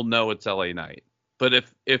chamber, then we'll know it's LA Knight. But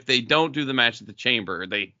if they don't do the match at the chamber,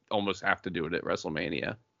 they almost have to do it at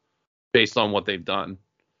WrestleMania, based on what they've done.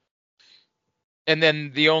 And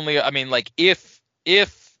then if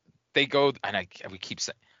they go, and we keep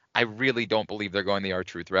saying, I really don't believe they're going the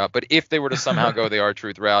R-Truth route, but if they were to somehow go the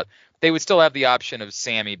R-Truth route, they would still have the option of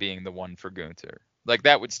Sammy being the one for Gunther. Like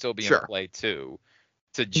that would still be in play too,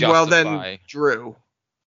 to justify. Well, then Drew.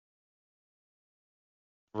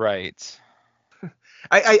 Right.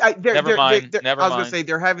 Never mind. I was gonna say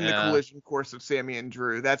they're having the collision course of Sammy and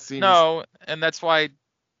Drew. That seems and that's why.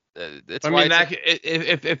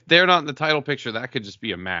 If they're not in the title picture, that could just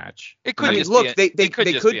be a match. It could just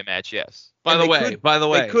be a match. Yes. By the way,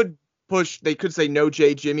 they could push. They could say no,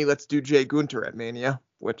 Jimmy. Let's do Jay Gunter at Mania,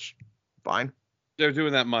 which fine. They're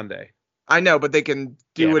doing that Monday. I know, but they can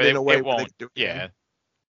do it in a way where they can do it.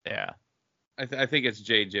 Yeah. I think it's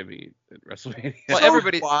Jimmy at WrestleMania. Well,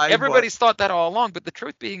 everybody's thought that all along, but the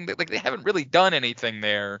truth being that they haven't really done anything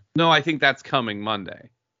there. No, I think that's coming Monday.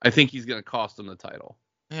 I think he's going to cost them the title.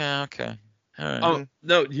 Yeah, okay. All right. Oh,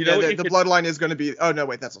 no, you know the bloodline is going to be. Oh no,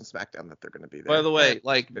 wait, that's on SmackDown that they're going to be there. By the way,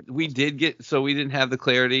 we didn't have the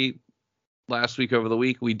clarity last week over the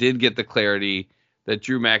week. We did get the clarity that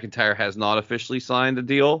Drew McIntyre has not officially signed a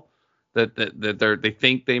deal. That they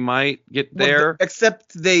think they might get there.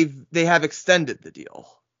 Except they have extended the deal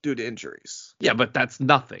due to injuries. Yeah, but that's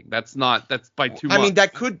nothing. That's by 2 months. I mean,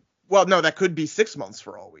 that could be 6 months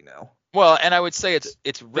for all we know. Well, and I would say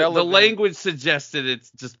it's relevant. The language suggested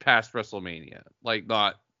it's just past WrestleMania.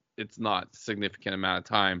 It's not significant amount of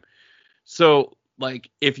time. So,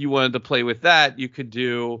 if you wanted to play with that, you could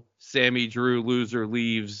do Sammy Drew loser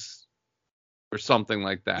leaves or something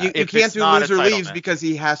like that. You can't do loser leaves because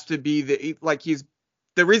he has to be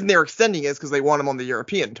the reason they're extending is because they want him on the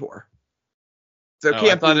European tour. So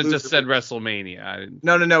I thought it just said WrestleMania.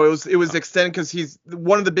 No. It was extended because he's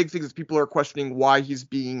one of the big things is people are questioning why he's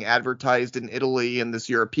being advertised in Italy in this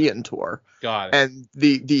European tour. Got it. And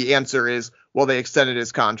the answer is, well, they extended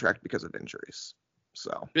his contract because of injuries.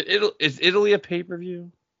 So is Italy a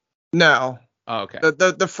pay-per-view? No. Oh, okay.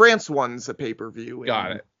 The France one's a pay-per-view.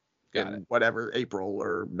 Got it. Whatever, April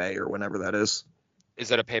or May or whenever that is. Is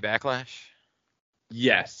that a pay backlash?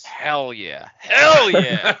 Yes. Hell yeah.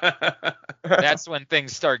 That's when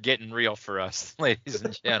things start getting real for us, ladies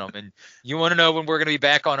and gentlemen. You want to know when we're going to be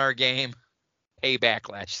back on our game? Pay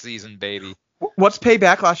backlash season, baby. What's pay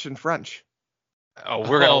backlash in French? Oh,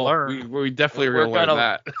 we're going to learn. We definitely are going to learn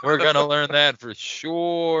that. We're going to learn that for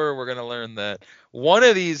sure. We're going to learn that. One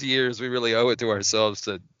of these years, we really owe it to ourselves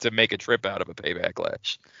to make a trip out of a pay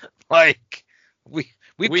backlash. We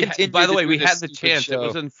continued. By the way, we had the chance. Show. It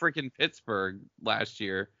was in freaking Pittsburgh last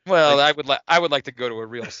year. Well, I would like to go to a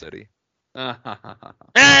real city.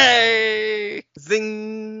 Hey,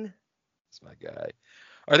 zing! That's my guy.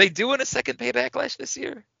 Are they doing a second pay backlash this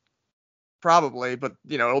year? Probably, but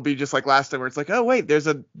it'll be just like last time where it's like, oh wait, there's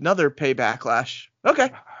another pay backlash. Okay.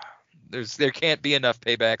 There can't be enough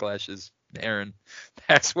pay backlashes, Aaron.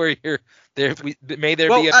 That's where you're there. May there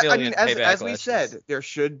be a million pay backlashes. As we said, there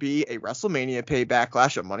should be a WrestleMania pay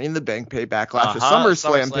backlash, a Money in the Bank pay backlash, a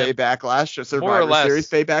SummerSlam pay backlash, a Survivor Series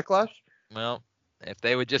pay backlash. Well, if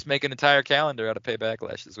they would just make an entire calendar out of pay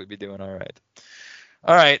backlashes, we'd be doing all right.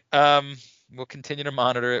 All right. We'll continue to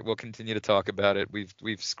monitor it. We'll continue to talk about it.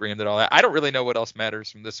 We've screamed it all out. I don't really know what else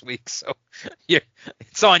matters from this week, so yeah,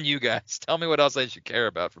 it's on you guys. Tell me what else I should care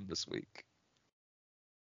about from this week.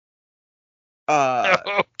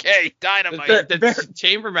 Okay, Dynamite. The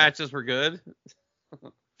chamber matches were good.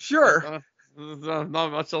 Sure.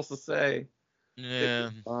 Not much else to say. Yeah.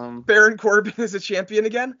 Baron Corbin is a champion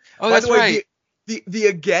again. Oh, that's right. The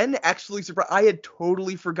again actually surprised. I had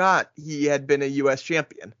totally forgot he had been a U.S.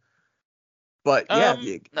 champion. But yeah,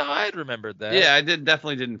 no, I had remembered that. Yeah, I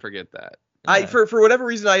definitely didn't forget that. Yeah. For whatever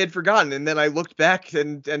reason I had forgotten, and then I looked back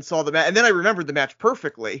and saw the match, and then I remembered the match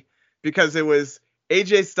perfectly because it was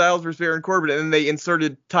AJ Styles versus Baron Corbin, and then they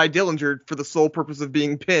inserted Ty Dillinger for the sole purpose of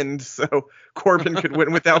being pinned, so Corbin could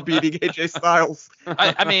win without beating AJ Styles.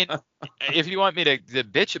 I mean, if you want me to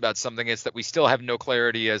bitch about something, it's that we still have no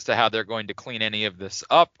clarity as to how they're going to clean any of this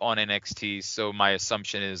up on NXT. So my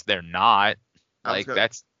assumption is they're not.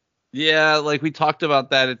 Yeah, like we talked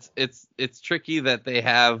about that. It's tricky that they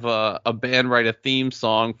have a band write a theme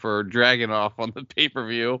song for Dragunov on the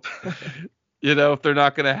pay-per-view. If they're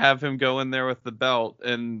not going to have him go in there with the belt,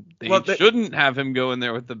 and they Well, shouldn't have him go in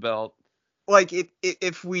there with the belt. like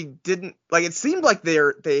if we didn't like it seemed like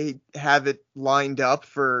they have it lined up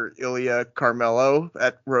for Ilya Carmelo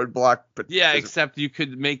at Roadblock, but Yeah, except you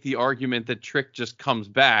could make the argument that Trick just comes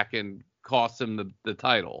back and costs him the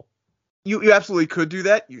title. you absolutely could do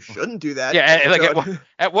that. You shouldn't do that. Yeah, like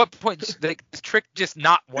at what point does Trick just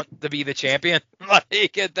not want to be the champion?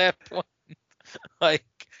 Like at that point, like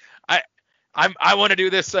I want to do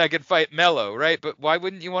this so I can fight Mello, right? But why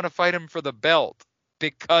wouldn't you want to fight him for the belt?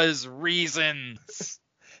 Because reasons.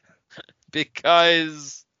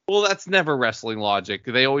 Because well, that's never wrestling logic.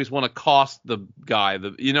 They always want to cost the guy.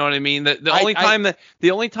 You know what I mean? The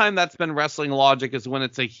only time that's been wrestling logic is when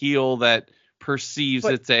it's a heel that perceives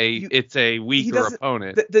it's a weaker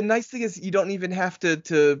opponent. The nice thing is you don't even have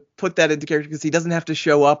to put that into character because he doesn't have to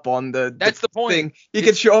show up on the point. Thing. He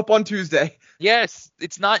can show up on Tuesday. Yes,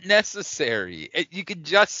 it's not necessary. You could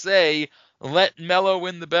just say let Mello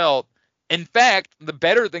win the belt. In fact, the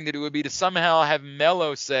better thing to do would be to somehow have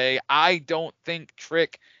Mello say, I don't think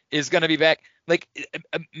Trick is going to be back. Like,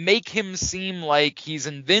 make him seem like he's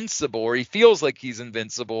invincible, or he feels like he's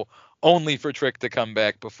invincible, only for Trick to come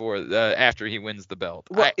back after he wins the belt.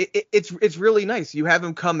 Well, it's really nice. You have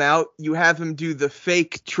him come out, you have him do the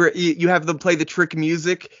fake Trick, you have them play the Trick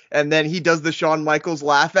music, and then he does the Shawn Michaels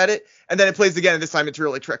laugh at it, and then it plays again, and this time it's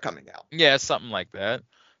really Trick coming out. Yeah, something like that.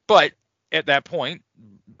 But at that point,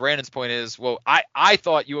 Brandon's point is, well, I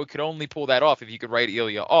thought you could only pull that off if you could write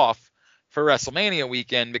Ilya off for WrestleMania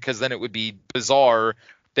weekend, because then it would be bizarre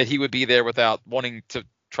that he would be there without wanting to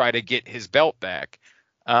try to get his belt back.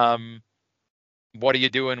 What are you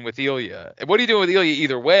doing with Ilya? What are you doing with Ilya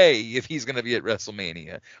either way if he's going to be at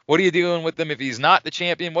WrestleMania? What are you doing with him if he's not the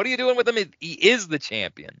champion? What are you doing with him if he is the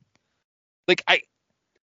champion? Like,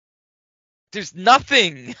 there's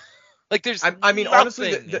nothing. Like, there's I mean, nothing.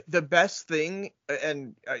 Honestly, the best thing,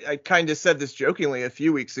 and I kind of said this jokingly a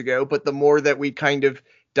few weeks ago, but the more that we kind of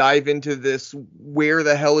dive into this, where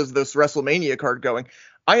the hell is this WrestleMania card going?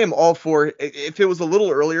 I am all for, if it was a little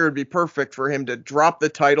earlier, it'd be perfect for him to drop the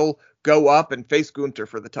title, go up, and face Gunther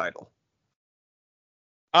for the title.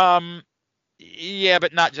 Yeah,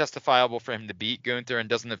 but not justifiable for him to beat Gunther, and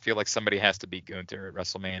doesn't it feel like somebody has to beat Gunther at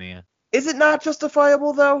WrestleMania? Is it not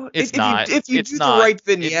justifiable, though? It's not. If you do the right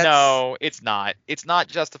vignettes. No, it's not. It's not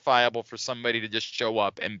justifiable for somebody to just show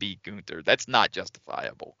up and beat Gunther. That's not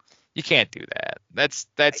justifiable. You can't do that. That's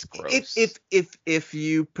gross. If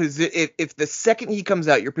the second he comes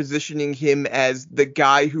out, you're positioning him as the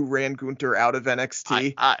guy who ran Gunther out of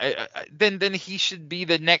NXT. Then he should be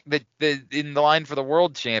in the line for the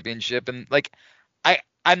world championship, and like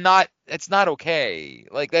I'm not. It's not okay.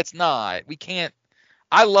 Like, that's not. We can't.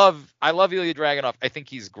 I love Ilya Dragunov. I think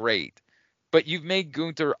he's great. But you've made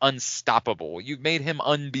Gunther unstoppable. You've made him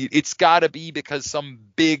unbeatable. It's got to be because some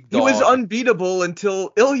big dog. He was unbeatable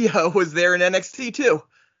until Ilya was there in NXT too.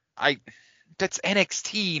 That's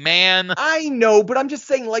NXT, man. I know, but I'm just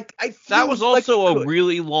saying, like, that was also a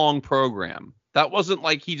really long program. That wasn't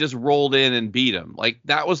like he just rolled in and beat him. Like,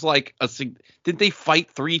 that was like did they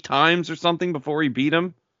fight 3 times or something before he beat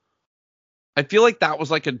him? I feel like that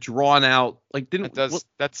was like a drawn out, like,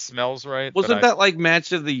 that smells right. Wasn't that like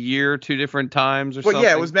match of the year 2 different times or something? Well,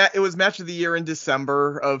 yeah, it was match of the year in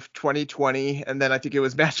December of 2020, and then I think it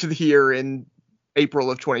was match of the year in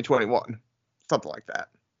April of 2021, something like that.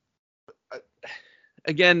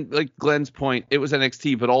 Again, like Glenn's point, it was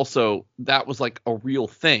NXT, but also that was like a real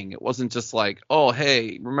thing. It wasn't just like, oh,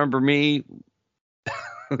 hey, remember me?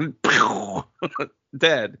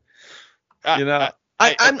 Dead.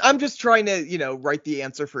 I'm just trying to, write the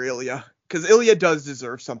answer for Ilya, because Ilya does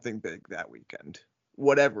deserve something big that weekend,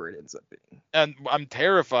 whatever it ends up being. And I'm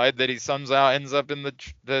terrified that he somehow ends up in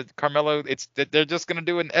the Carmelo. It's that they're just gonna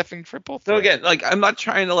do an effing triple threat. So again, like, I'm not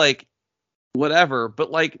trying to like whatever, but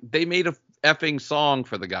like, they made a effing song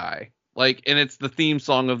for the guy, like, and it's the theme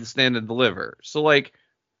song of the Stand and Deliver. So like,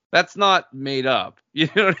 that's not made up. You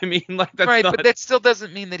know what I mean? Like, that's right, not... but that still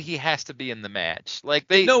doesn't mean that he has to be in the match. Like,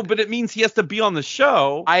 no, but it means he has to be on the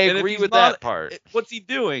show. I agree with that part. What's he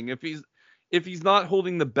doing if he's not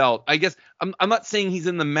holding the belt? I guess I'm not saying he's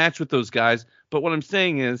in the match with those guys, but what I'm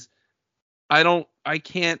saying is I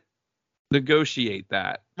can't negotiate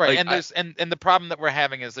that. Right, like, and the problem that we're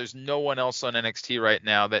having is there's no one else on NXT right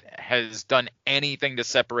now that has done anything to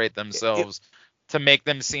separate themselves to make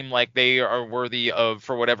them seem like they are worthy of,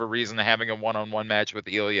 for whatever reason, having a one-on-one match with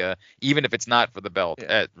Ilya, even if it's not for the belt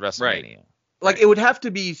at WrestleMania. Right. Like, it would have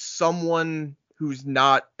to be someone who's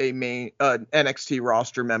not a main NXT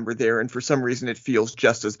roster member there, and for some reason it feels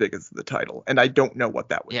just as big as the title, and I don't know what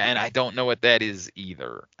that would be. And I don't know what that is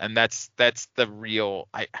either. And that's the real.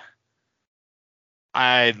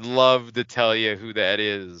 I'd love to tell you who that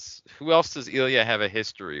is. Who else does Ilya have a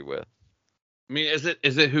history with? I mean, is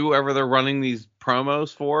it whoever they're running these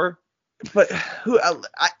promos for? But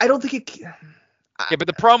I don't think it. Yeah, but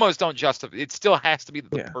the promos don't justify. It still has to be that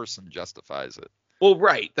the person justifies it. Well,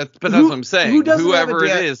 right. That's what I'm saying. Whoever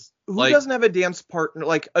it is, who doesn't have a dance partner?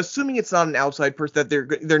 Like, assuming it's not an outside person,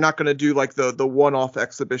 that they're not going to do like the one-off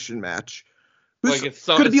exhibition match. Like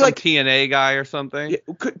could it be like TNA guy or something? Yeah,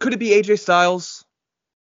 could it be AJ Styles?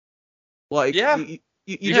 Like, yeah, you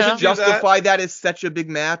just justify that as such a big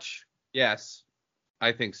match. Yes,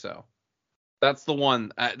 I think so. That's the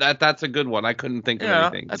one. That's a good one. I couldn't think of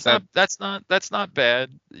anything. That's not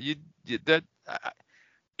bad.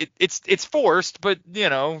 It's forced, but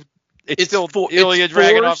it's still Ilya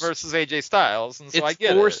Dragunov versus AJ Styles, and so I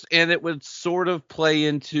get forced, and it would sort of play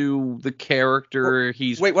into the character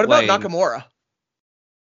he's. Wait, what about Nakamura?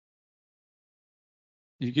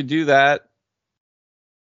 You could do that.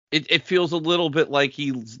 It feels a little bit like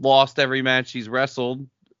he's lost every match he's wrestled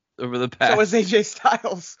over the past. So is AJ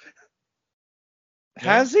Styles.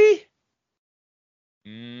 Has he?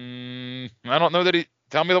 I don't know that he.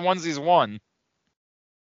 Tell me the ones he's won.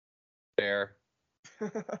 Fair.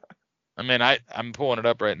 I mean, I'm pulling it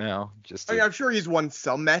up right now. I'm sure he's won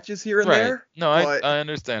some matches here and there. No, I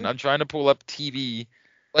understand. I'm trying to pull up TV.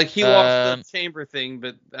 Like he lost the chamber thing,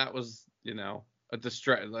 but that was one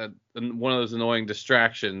of those annoying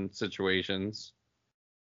distraction situations.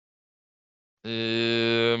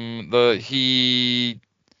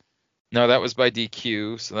 No, that was by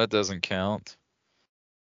DQ, so that doesn't count.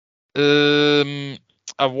 A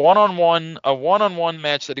one-on-one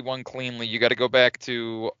match that he won cleanly. You got to go back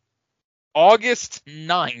to August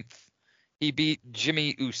 9th. He beat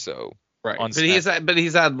Jimmy Uso. Right. But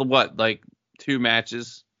he's had what, like 2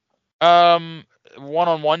 matches?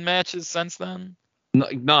 One-on-one matches since then?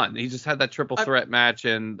 None. He just had that triple threat match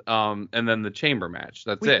and then the chamber match.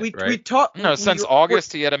 That's right? Since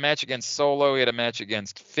August he had a match against Solo. He had a match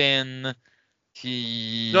against Finn. No,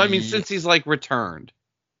 I mean since he's like returned.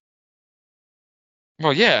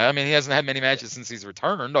 Well, yeah. I mean he hasn't had many matches since he's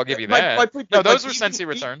returned. I'll give you that. Those were since he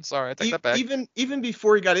returned. Sorry, I take that back. Even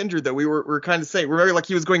before he got injured, though, we were kind of saying, remember, like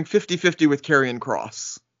he was going 50-50 with Karrion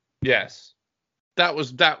Kross. Yes. That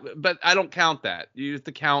was that, but I don't count that. You have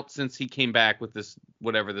to count since he came back with this,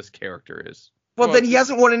 whatever this character is. Well, then he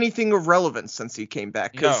hasn't won anything of relevance since he came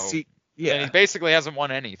back. No. And he basically hasn't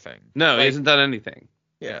won anything. No, he hasn't done anything.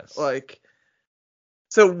 Yes.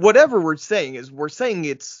 So whatever we're saying is we're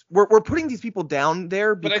putting these people down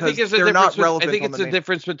there because they're not relevant. I think it's a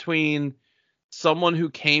difference between someone who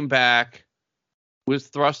came back, was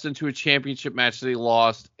thrust into a championship match that he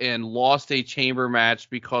lost, and lost a chamber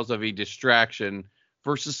match because of a distraction,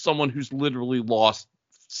 versus someone who's literally lost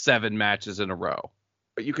 7 matches in a row.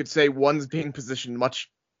 But you could say one's being positioned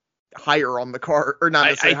much higher on the card, or not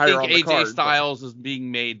necessarily higher on the card. I think AJ Styles is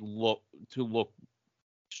being made look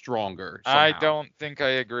stronger somehow. I don't think I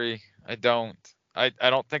agree. I don't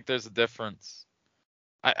think there's a difference.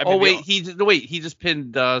 He just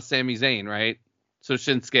pinned Sami Zayn, right? So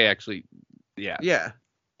Shinsuke actually. Yeah.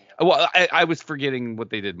 Well, I was forgetting what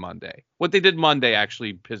they did Monday. What they did Monday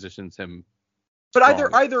actually positions him. But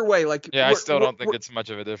either way, I still don't think it's much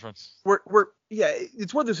of a difference.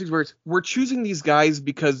 It's one of those things where we're choosing these guys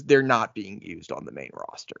because they're not being used on the main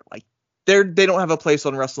roster. Like they don't have a place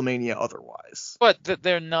on WrestleMania otherwise. But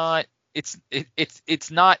they're not. It's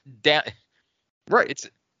not down. Right. It's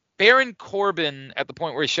Baron Corbin at the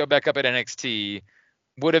point where he showed back up at NXT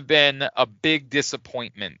would have been a big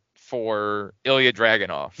disappointment for Ilya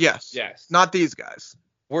Dragunov. Yes. Not these guys.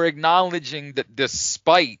 We're acknowledging that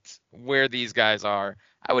despite where these guys are,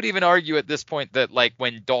 I would even argue at this point that like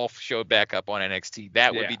when Dolph showed back up on NXT,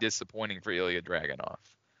 that would be disappointing for Ilya Dragunov.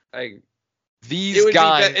 These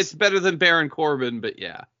guys, it's better than Baron Corbin, but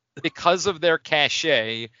yeah, because of their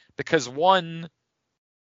cachet. Because one,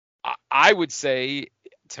 I would say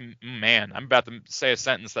I'm about to say a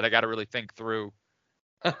sentence that I got to really think through.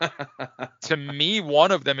 To me,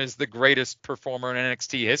 one of them is the greatest performer in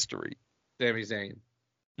NXT history. Sami Zayn.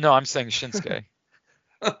 No, I'm saying Shinsuke.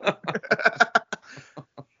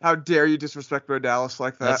 How dare you disrespect Bo Dallas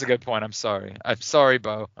like that? That's a good point. I'm sorry,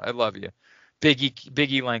 Bo. I love you,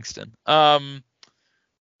 Biggie Langston.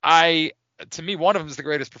 To me, one of them is the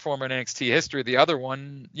greatest performer in NXT history. The other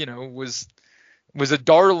one, was a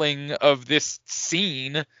darling of this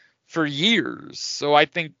scene for years. So I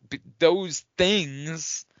think those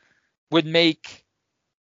things would make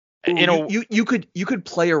Ooh, you could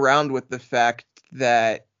play around with the fact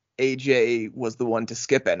that AJ was the one to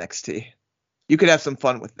skip NXT. You could have some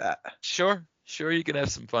fun with that. Sure, you can have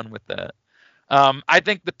some fun with that. I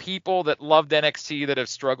think the people that loved NXT that have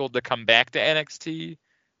struggled to come back to NXT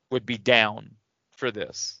would be down for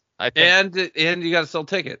this. I think, and you got to sell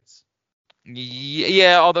tickets.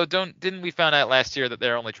 Yeah, although didn't we find out last year that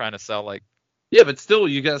they're only trying to sell like. Yeah, but still,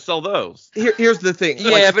 you got to sell those. Here's the thing.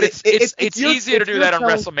 Yeah, like, but it's easier to do that on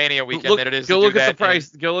WrestleMania weekend than it is to do that. Go look at the price.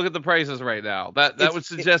 Go look at the prices right now. That would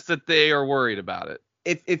suggest that they are worried about it.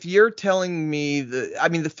 If you're telling me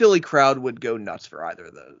the Philly crowd would go nuts for either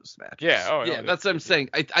of those matches. Yeah, yeah, that's what I'm saying.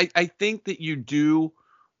 I think that you do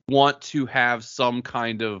want to have some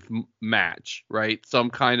kind of match, right? Some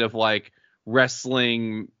kind of like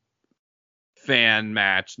wrestling fan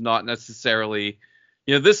match, not necessarily,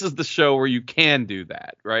 this is the show where you can do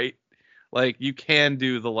that, right? Like you can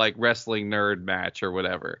do the like wrestling nerd match or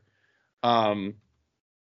whatever. But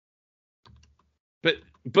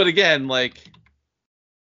again, like,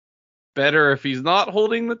 better if he's not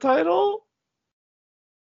holding the title?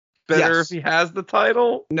 Better if he has the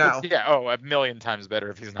title? No. Yeah, a million times better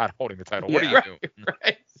if he's not holding the title. What are you doing?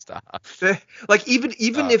 Right. Stop. Like, even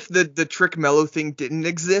if the Trick Mello thing didn't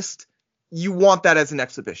exist, you want that as an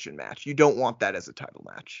exhibition match. You don't want that as a title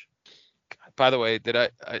match. By the way,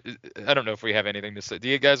 I don't know if we have anything to say. Do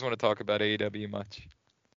you guys want to talk about AEW much?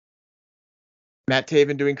 Matt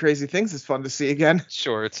Taven doing crazy things is fun to see again.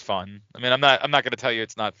 Sure, it's fun. I mean, I'm not going to tell you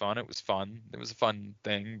it's not fun. It was fun. It was a fun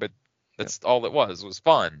thing, but that's all it was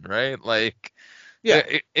fun, right? Like, yeah,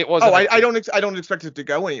 it wasn't. Oh, I don't expect it to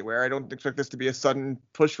go anywhere. I don't expect this to be a sudden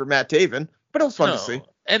push for Matt Taven, but it was fun to see.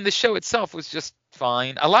 And the show itself was just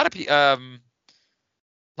fine. A lot of people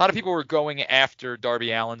were going after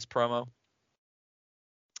Darby Allin's promo.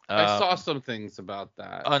 I saw some things about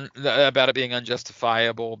that. About it being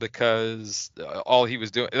unjustifiable because all he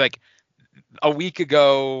was doing, like a week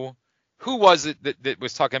ago, who was it that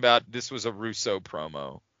was talking about this was a Russo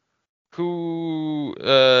promo? Who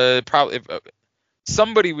probably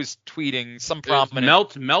somebody was tweeting, some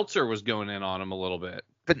prominent. Meltzer was going in on him a little bit.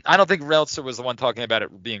 But I don't think Meltzer was the one talking about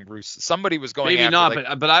it being Russo. Somebody was going maybe after,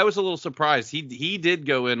 not, but I was a little surprised. He did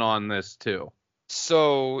go in on this too.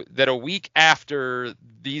 So that a week after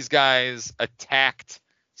these guys attacked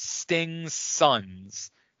Sting's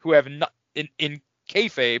sons, who have in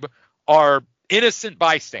kayfabe are innocent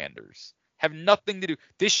bystanders, have nothing to do.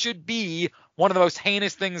 This should be one of the most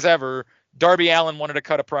heinous things ever. Darby Allin wanted to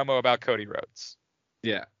cut a promo about Cody Rhodes.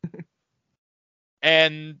 Yeah.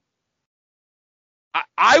 And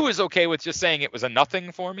I was okay with just saying it was a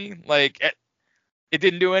nothing for me. Like, it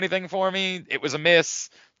didn't do anything for me. It was a miss.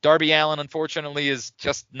 Darby Allin, unfortunately, is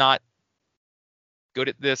just not good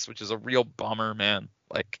at this, which is a real bummer, man.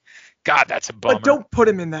 Like, God, that's a bummer. But don't put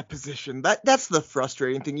him in that position. That's the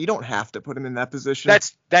frustrating thing. You don't have to put him in that position.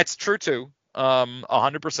 That's true too.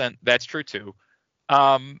 100%. That's true too.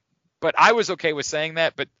 But I was okay with saying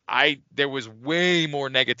that. But there was way more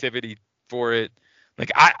negativity for it.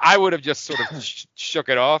 Like, I would have just sort of shook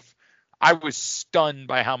it off. I was stunned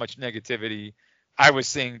by how much negativity I was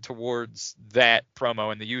seeing towards that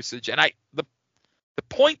promo and the usage. And the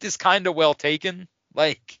point is kind of well taken.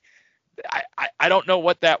 Like, I don't know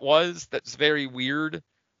what that was. That's very weird.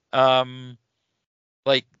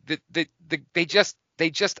 Like they just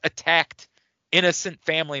attacked innocent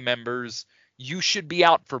family members. You should be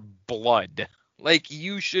out for blood. Like,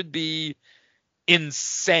 you should be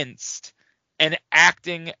incensed and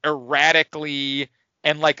acting erratically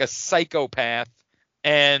and like a psychopath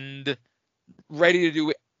and ready to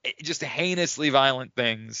do just heinously violent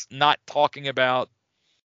things, not talking about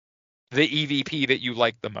the EVP that you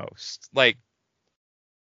like the most. Like,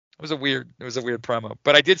 it was a weird promo.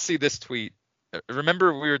 But I did see this tweet.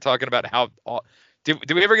 Remember we were talking about how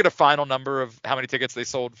did we ever get a final number of how many tickets they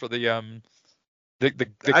sold for the I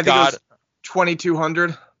think it was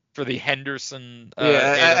 2,200 for the Henderson?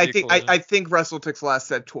 I think WrestleTix last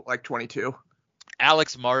said like 22.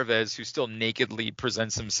 Alex Marvez, who still nakedly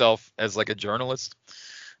presents himself as like a journalist,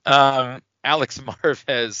 Alex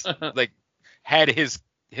Marvez like had his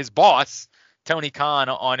boss Tony Khan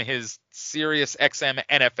on his Sirius XM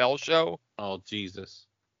NFL show. Oh, Jesus.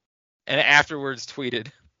 And afterwards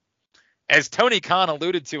tweeted, as Tony Khan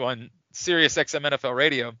alluded to on Sirius XM NFL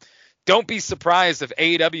radio, don't be surprised if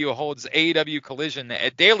AEW holds AEW Collision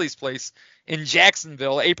at Daly's Place in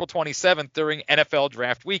Jacksonville April 27th during NFL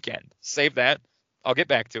Draft Weekend. Save that. I'll get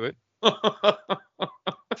back to it.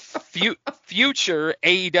 Future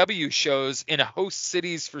AEW shows in host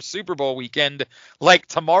cities for Super Bowl weekend, like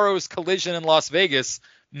tomorrow's Collision in Las Vegas,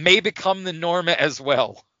 may become the norm as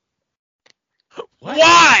well.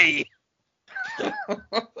 Why? why?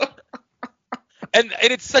 And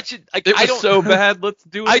it's such a like It I was don't so bad. Let's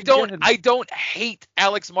do it again. I don't hate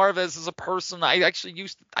Alex Marvez as a person. I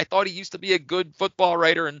thought he used to be a good football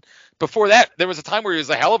writer, and before that there was a time where he was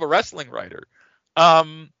a hell of a wrestling writer.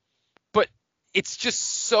 But it's just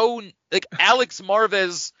so like Alex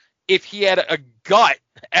Marvez, if he had a gut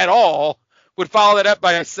at all, would follow that up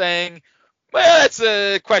by saying, well, that's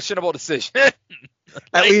a questionable decision.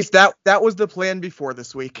 At least that was the plan before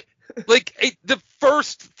this week. The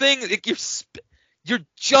first thing, like you're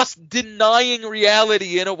just denying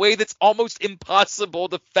reality in a way that's almost impossible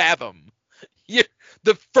to fathom.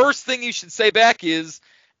 The first thing you should say back is,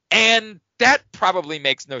 and that probably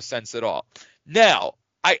makes no sense at all. Now,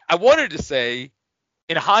 I wanted to say,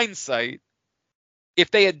 in hindsight,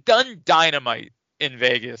 if they had done Dynamite in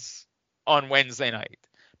Vegas on Wednesday night,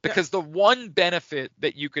 because the one benefit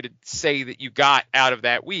that you could say that you got out of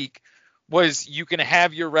that week was you can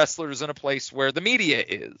have your wrestlers in a place where the media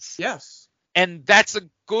is. Yes. And that's a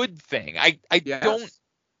good thing. I Yes.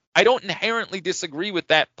 don't inherently disagree with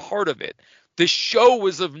that part of it. The show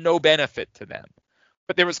was of no benefit to them.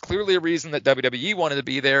 But there was clearly a reason that WWE wanted to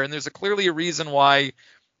be there, and there's clearly a reason why,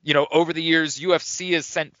 over the years UFC has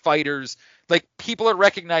sent fighters. Like, people are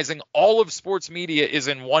recognizing all of sports media is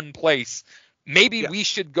in one place. Maybe we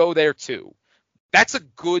should go there too. That's a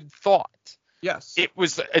good thought. Yes. It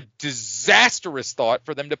was a disastrous thought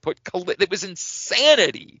for them to put. It was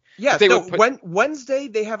insanity. Yes. Wednesday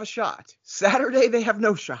they have a shot. Saturday they have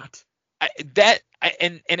no shot.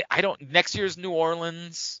 Next year's New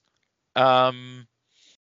Orleans. There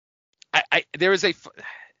is a.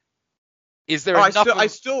 Is there enough? I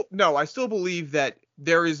still believe that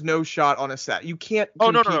there is no shot on a Saturday. You can't.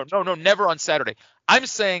 Oh no, never on Saturday. I'm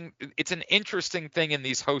saying it's an interesting thing in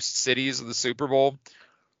these host cities of the Super Bowl,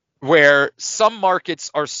 where some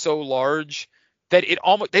markets are so large that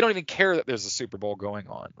they don't even care that there's a Super Bowl going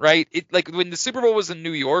on, right? Like when the Super Bowl was in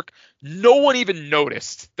New York, no one even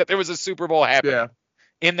noticed that there was a Super Bowl happening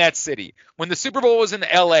in that city. When the Super Bowl was in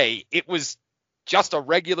LA, it was just a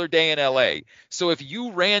regular day in LA. So if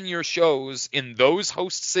you ran your shows in those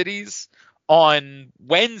host cities on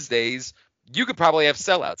Wednesdays, you could probably have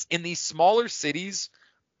sellouts. In these smaller cities,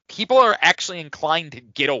 people are actually inclined to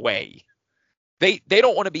get away. They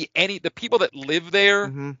don't want to be the people that live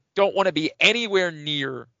there don't want to be anywhere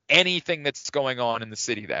near anything that's going on in the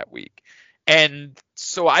city that week. And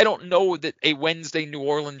so I don't know that a Wednesday New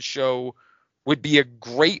Orleans show would be a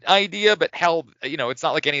great idea, but hell, it's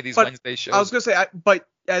not like any of these Wednesday shows. I was going to say, but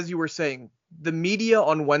as you were saying, the media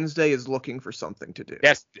on Wednesday is looking for something to do.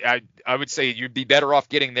 Yes, I would say you'd be better off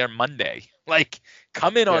getting there Monday. Like,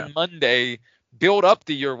 come in on Monday, build up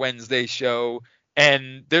to your Wednesday show,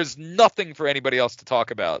 and there's nothing for anybody else to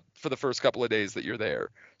talk about for the first couple of days that you're there.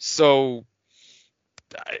 So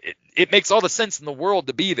it makes all the sense in the world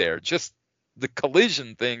to be there. Just the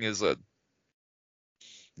collision thing is a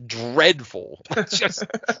dreadful, just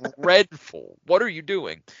dreadful. What are you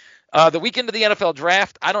doing? The weekend of the NFL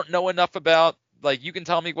draft, I don't know enough about. Like, you can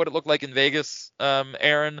tell me what it looked like in Vegas,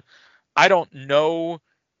 Aaron. I don't know.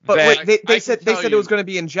 But wait, they said it was going to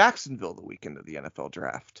be in Jacksonville the weekend of the NFL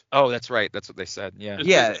draft. Oh, that's right. That's what they said. Yeah.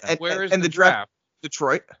 Yeah. Where is the draft?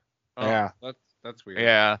 Detroit. Oh, yeah. That's weird.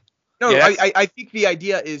 Yeah. No, yeah, I think the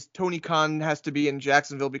idea is Tony Khan has to be in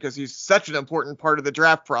Jacksonville because he's such an important part of the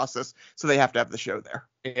draft process, so they have to have the show there.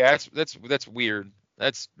 Yeah, that's weird.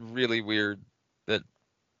 That's really weird. That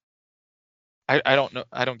I don't know.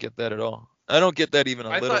 I don't get that at all. I don't get that even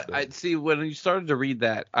a little bit. I see when you started to read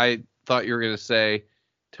that, I thought you were going to say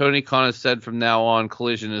Tony Khan has said from now on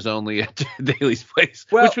Collision is only at Daly's place,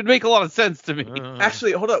 which would make a lot of sense to me.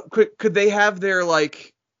 Actually, hold up. Could they have their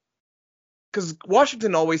because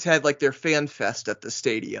Washington always had their fan fest at the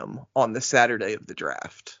stadium on the Saturday of the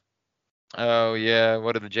draft. Oh yeah,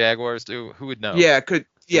 what do the Jaguars do? Who would know?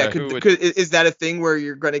 Is that a thing where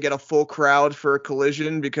you're going to get a full crowd for a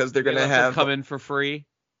Collision because they're going to have come in for free?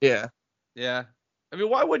 Yeah. Yeah. I mean,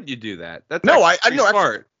 why wouldn't you do that? That's I know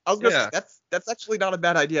smart. I was going to say that's actually not a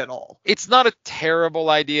bad idea at all. It's not a terrible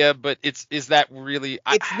idea, but is that really?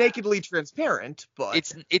 It's nakedly transparent, but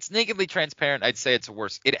it's nakedly transparent. I'd say it's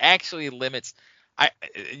worse. It actually limits.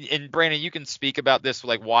 And Brandon, you can speak about this,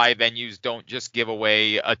 like why venues don't just give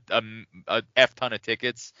away a F ton of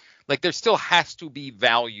tickets. Like, there still has to be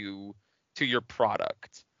value to your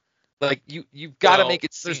product. Like, you've got to make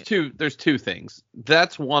it seem. There's two things.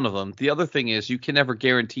 That's one of them. The other thing is you can never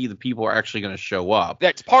guarantee the people are actually going to show up.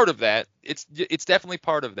 That's part of that. It's definitely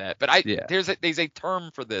part of that. But there's a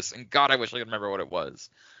term for this, and God, I wish I could remember what it was,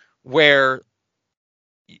 where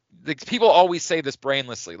people always say this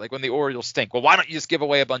brainlessly, like when the Orioles stink. Well, why don't you just give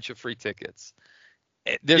away a bunch of free tickets?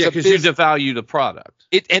 There's because you devalue the product.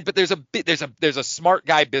 But there's a smart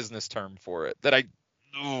guy business term for it that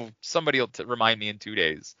somebody will remind me in 2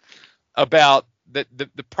 days about that.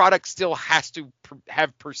 The product still has to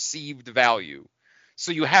have perceived value.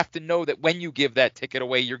 So you have to know that when you give that ticket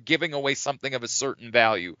away, you're giving away something of a certain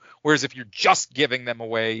value. Whereas if you're just giving them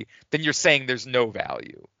away, then you're saying there's no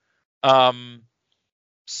value.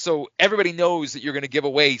 So everybody knows that you're going to give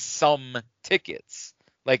away some tickets,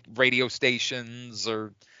 like radio stations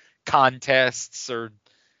or contests or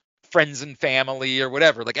friends and family or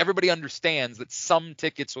whatever. Like everybody understands that some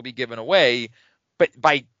tickets will be given away, but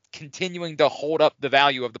by continuing to hold up the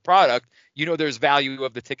value of the product, there's value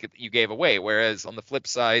of the ticket that you gave away. Whereas on the flip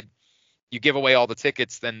side, you give away all the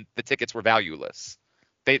tickets, then the tickets were valueless.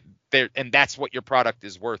 And that's what your product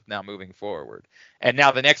is worth now moving forward. And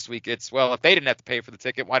now the next week it's, well, if they didn't have to pay for the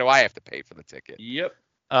ticket, why do I have to pay for the ticket? Yep.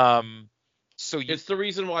 So it's the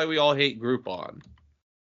reason why we all hate Groupon.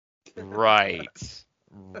 Right.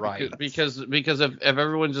 Because if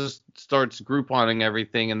everyone just starts Grouponing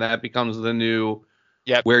everything and that becomes the new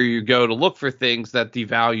where you go to look for things, that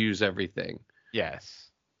devalues everything. Yes.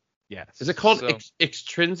 Is it called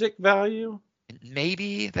extrinsic value?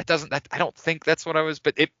 Maybe I don't think that's what I was,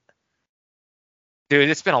 but dude,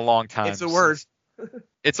 it's been a long time. It's a word.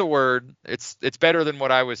 It's a word. It's better than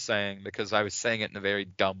what I was saying because I was saying it in a very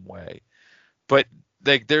dumb way. But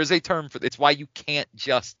there's a term for it's why you can't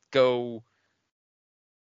just go.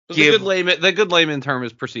 The good layman term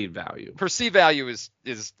is perceived value. Perceived value is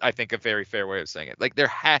I think a very fair way of saying it. Like there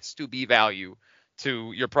has to be value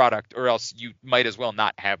to your product, or else you might as well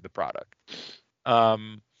not have the product.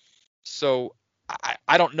 So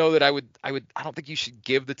I don't know that I don't think you should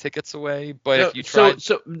give the tickets away, but if you try.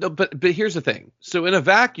 But here's the thing. So in a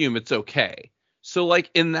vacuum, it's okay. So like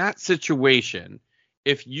in that situation,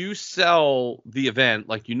 if you sell the event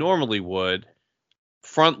like you normally would,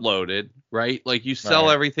 front loaded, right? Like you sell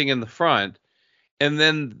everything in the front, and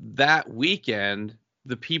then that weekend,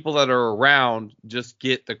 the people that are around just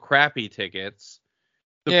get the crappy tickets.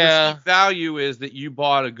 The perceived value is that you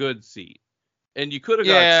bought a good seat. And you could have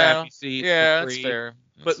got a crappy seat for free. That's fair.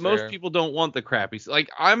 But most people don't want the crappy seat. Like,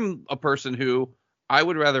 I'm a person who I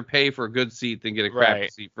would rather pay for a good seat than get a crappy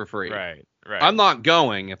seat for free. Right. I'm not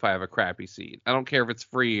going if I have a crappy seat. I don't care if it's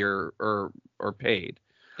free or paid.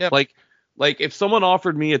 Yep. Like if someone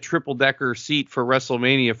offered me a triple decker seat for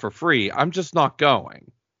WrestleMania for free, I'm just not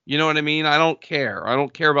going. You know what I mean? I don't care. I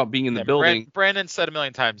don't care about being in the building. Brandon said a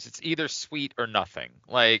million times, it's either sweet or nothing.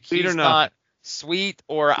 Like sweet he's or not sweet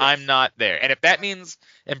or I'm not there. And if that means,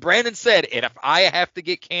 and Brandon said, and if I have to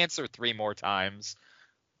get cancer 3 more times,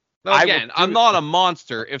 I'm not a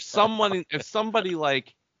monster. If somebody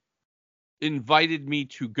like invited me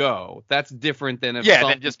to go, that's different than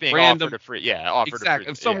than just being offered a free. Yeah, offered exactly. A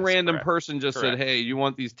free. If some random person just said, "Hey, you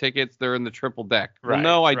want these tickets? They're in the triple deck." Well,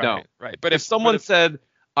 no, I don't. Right. But if someone said,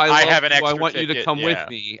 I want you to come with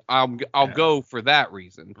me, I'll go for that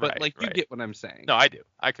reason. But you get what I'm saying. No, I do.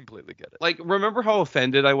 I completely get it. Like, remember how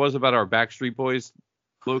offended I was about our Backstreet Boys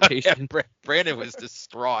location? Brandon was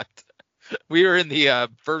distraught. We were in the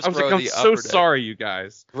first row of the upper I'm so sorry, you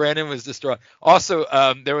guys. Brandon was distraught. Also,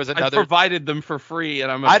 there was another. I provided them for free,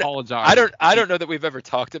 and I'm apologizing. I don't know that we've ever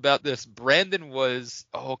talked about this. Brandon was.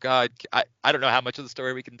 Oh God, I don't know how much of the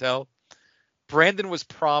story we can tell. Brandon was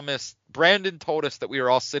promised. Brandon told us that we were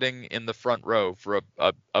all sitting in the front row for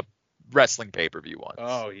a wrestling pay-per-view once.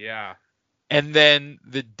 Oh yeah. And then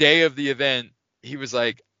the day of the event, he was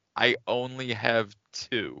like, "I only have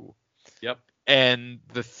 2." Yep. And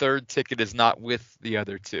the third ticket is not with the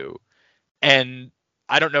other 2. And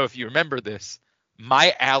I don't know if you remember this.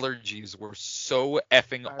 My allergies were so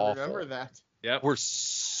effing awful. I remember that. Yep. Were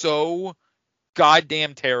so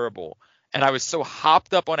goddamn terrible. And I was so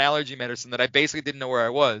hopped up on allergy medicine that I basically didn't know where I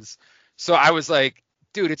was. So I was like,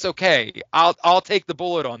 dude, it's okay. I'll take the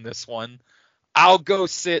bullet on this one. I'll go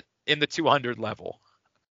sit in the 200 level.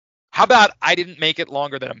 How about I didn't make it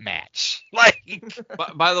longer than a match?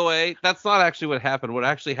 By the way, that's not actually what happened. What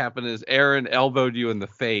actually happened is Aaron elbowed you in the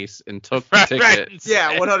face and took the ticket. Right.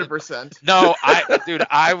 Yeah, 100%. No,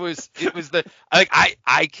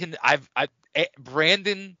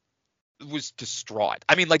 Brandon was distraught.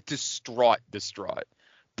 I mean, like distraught.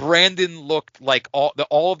 Brandon looked like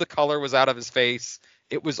all of the color was out of his face.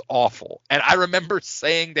 It was awful. And I remember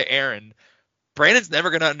saying to Aaron, Brandon's never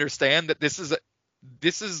going to understand that this is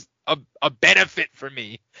a benefit for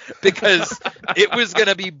me, because it was going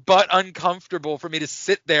to be butt uncomfortable for me to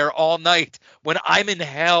sit there all night when I'm in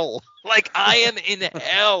hell. Like, I am in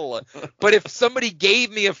hell. But if somebody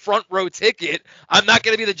gave me a front row ticket, I'm not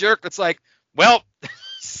going to be the jerk that's like, well,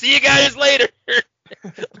 see you guys later.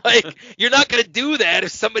 Like, you're not going to do that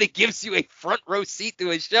if somebody gives you a front row seat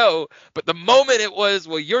to a show. But the moment it was,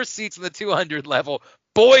 well, your seat's in the 200 level,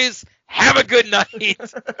 boys, have a good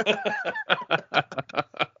night.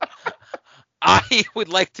 I would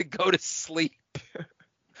like to go to sleep.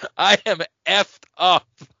 I am effed up.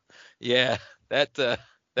 Yeah, that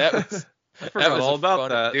was I forgot all about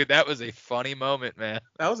that. dude. That was a funny moment, man.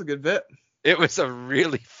 That was a good bit. It was a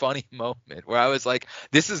really funny moment where I was like,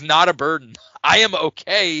 this is not a burden. I am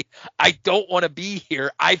okay. I don't want to be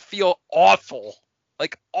here. I feel awful.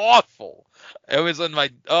 Like, awful. It was on my,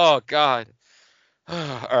 oh, God.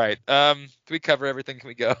 All right. Can we cover everything? Can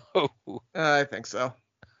we go? I think so.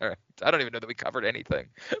 All right. I don't even know that we covered anything,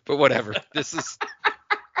 but whatever. This is.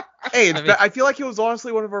 Hey, I feel like it was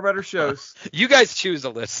honestly one of our better shows. You guys choose to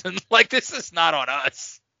listen. Like, this is not on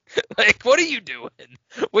us. Like, what are you doing?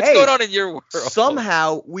 What's going on in your world?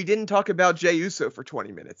 Somehow we didn't talk about Jey Uso for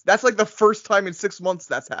 20 minutes. That's like the first time in 6 months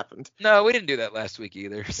that's happened. No, we didn't do that last week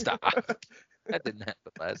either. Stop. That didn't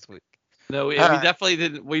happen last week. No, we definitely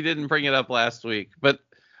didn't. We didn't bring it up last week, but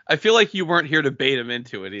I feel like you weren't here to bait him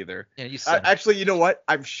into it either. Yeah, actually, you know what?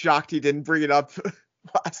 I'm shocked he didn't bring it up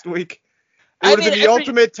last week. It would have been the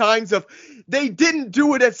ultimate times of, they didn't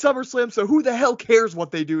do it at SummerSlam, so who the hell cares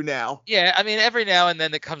what they do now? Yeah, I mean, every now and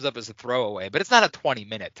then it comes up as a throwaway, but it's not a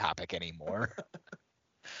 20-minute topic anymore.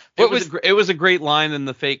 It was a great line in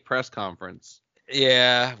the fake press conference.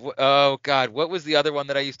 Yeah. Oh, God. What was the other one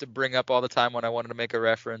that I used to bring up all the time when I wanted to make a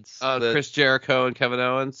reference? Chris Jericho and Kevin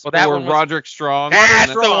Owens. Well, that or one was, Roderick Strong.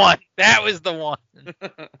 That's the one. That was the one.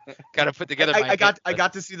 Got to put together I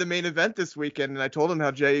got to see the main event this weekend, and I told him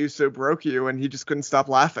how Jey Uso broke you, and he just couldn't stop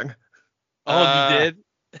laughing. Oh, you did?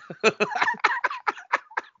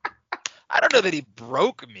 I don't know that he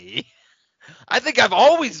broke me. I think I've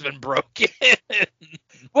always been broken.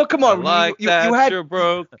 Well, come on. You had you're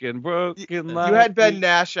broken. You had Ben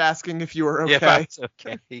Nash asking if you were okay. Yeah, it's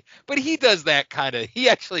okay. But he does that kind of. He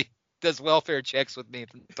actually does welfare checks with me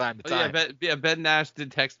from time to time. Ben Nash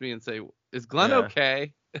did text me and say, "Is Glenn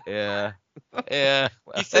okay?" Yeah. Yeah.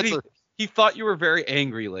 Well, he said he thought you were very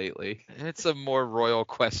angry lately. It's a more royal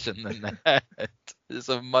question than that.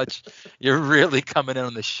 You're really coming in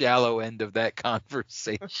on the shallow end of that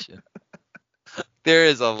conversation. There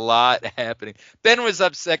is a lot happening. Ben was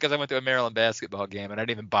upset because I went to a Maryland basketball game and I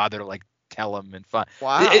didn't even bother to tell him and fun.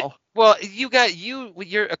 Wow. Well,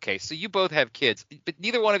 you're okay. So you both have kids, but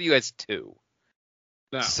neither one of you has two.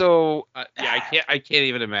 No. So I can't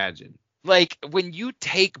even imagine. Like, when you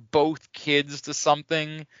take both kids to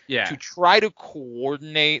something to try to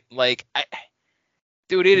coordinate, it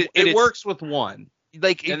works with one.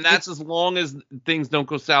 And that's as long as things don't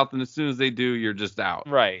go south, and as soon as they do, you're just out.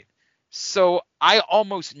 Right. So I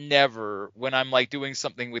almost never, when I'm doing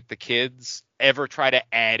something with the kids, ever try to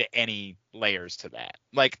add any layers to that.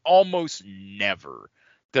 Almost never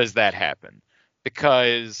does that happen,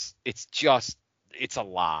 because it's a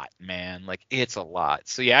lot, man. It's a lot.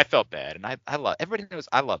 So yeah, I felt bad, and I love, everybody knows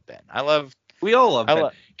I love Ben. We all love Ben.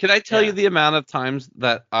 Can I tell you the amount of times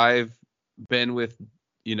that I've been with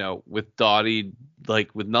Dottie,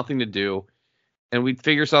 with nothing to do, and we'd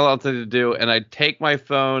figure something to do, and I'd take my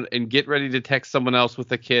phone and get ready to text someone else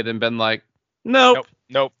with a kid, and been like, nope,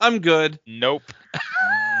 I'm good. Nope.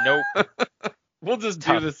 We'll just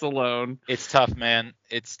do this alone. It's tough, man.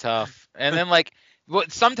 It's tough. And then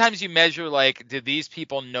sometimes you measure, do these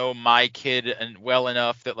people know my kid and well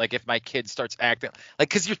enough that if my kid starts acting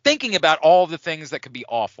because you're thinking about all the things that could be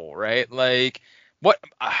awful, right? What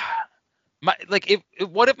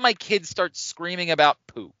if my kid starts screaming about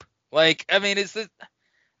poop? I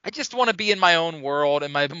just want to be in my own world,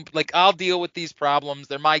 and I'll deal with these problems.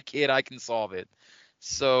 They're my kid. I can solve it.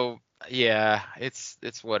 So yeah, it's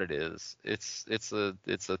what it is. It's a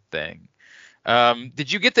thing.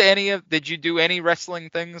 Did you do any wrestling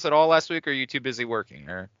things at all last week, or are you too busy working?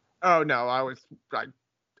 Or? Oh no,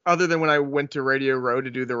 other than when I went to Radio Row to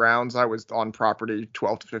do the rounds, I was on property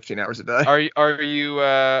 12 to 15 hours a day.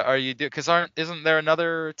 Isn't there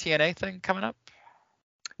another TNA thing coming up?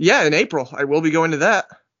 Yeah, in April. I will be going to that.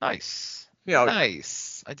 Nice. Yeah.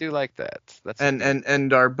 Nice. I do like that.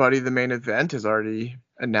 And our buddy, the main event, has already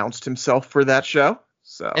announced himself for that show.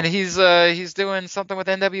 So. And he's doing something with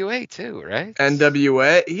NWA too, right?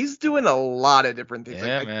 NWA. He's doing a lot of different things.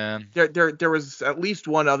 Yeah, man. There was at least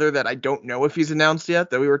one other that I don't know if he's announced yet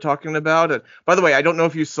that we were talking about. And by the way, I don't know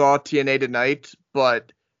if you saw TNA tonight,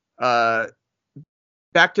 but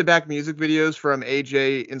back-to-back music videos from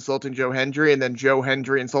AJ insulting Joe Hendry, and then Joe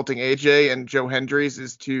Hendry insulting AJ, and Joe Hendry's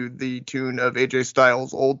is to the tune of AJ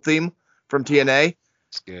Styles' old theme from TNA.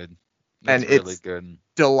 It's good. It's really good.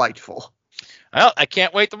 Delightful. Well, I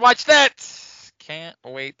can't wait to watch that. can't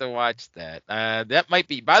wait to watch that. That might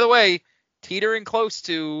be, by the way, teetering close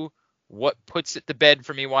to what puts it to bed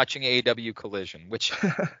for me watching AEW Collision, which,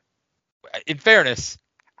 in fairness,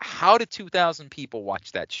 how did 2,000 people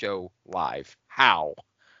watch that show live? How?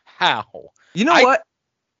 You know what?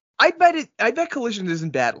 I bet Collision isn't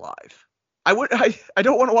bad live. I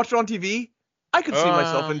don't want to watch it on TV. I could see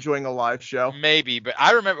myself enjoying a live show. Maybe, but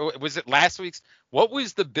I remember, was it last week's? What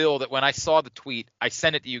was the bill that when I saw the tweet, I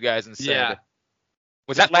sent it to you guys and said,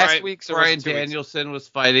 was that last week's? Or Brian was it 2 weeks? Danielson was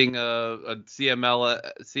fighting a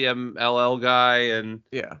CMLL guy, and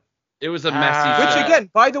it was a messy Which, show. again,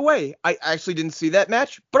 by the way, I actually didn't see that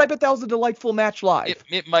match, but I bet that was a delightful match live.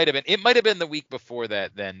 It might have been. It might have been the week before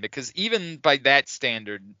that then, because even by that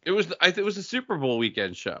standard, it was a Super Bowl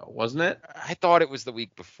weekend show, wasn't it? I thought it was the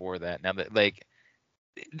week before that. Now that, like,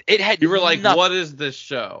 it had, you were like, nothing, what is this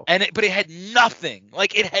show? but it had nothing.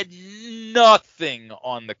 Like, it had nothing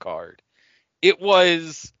on the card. It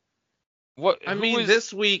was what I mean,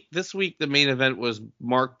 this week the main event was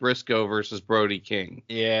Mark Briscoe versus Brody King.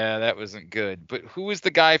 Yeah, that wasn't good. But who was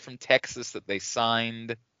the guy from Texas that they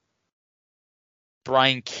signed?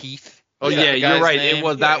 Brian Keith. Oh yeah, you're right. Name? It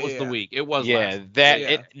was that was the week. It was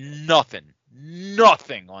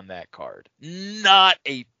nothing on that card. Not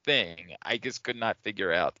a thing. I just could not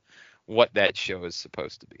figure out what that show is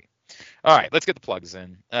supposed to be. All right, let's get the plugs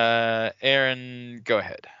in. Aaron, go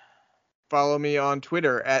ahead. Follow me on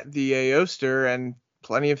Twitter at the Aoster, and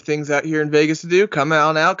plenty of things out here in Vegas to do. Come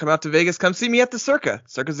out to Vegas. Come see me at the Circa.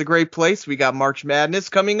 Circa's a great place. We got March Madness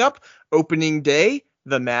coming up, opening day,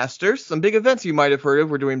 the Masters, some big events you might have heard of.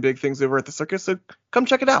 We're doing big things over at the Circa, so come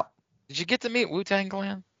check it out. Did you get to meet Wu-Tang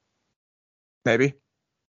Clan? Maybe.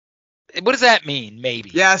 What does that mean?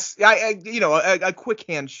 Maybe. Yes, a quick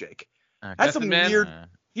handshake. Okay. Had some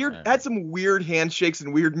had some weird handshakes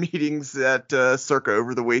and weird meetings at Circa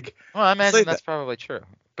over the week. Well, I imagine that's probably true.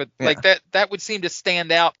 But like that would seem to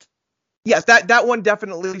stand out. Yes, that one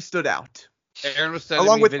definitely stood out. Aaron was sending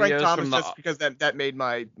along me with videos Frank Thomas, from just because that made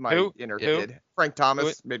my inner Who? kid. Frank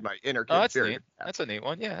Thomas made my inner kid. That's neat. That's a neat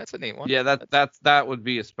one. Yeah, that's a neat one. Yeah, that would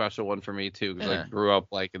be a special one for me too, because I grew up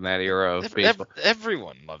like in that era of baseball.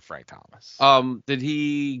 Everyone loved Frank Thomas. Did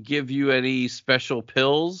he give you any special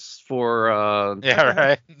pills for?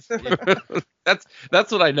 Yeah, right.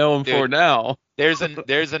 That's what I know him for now. There's an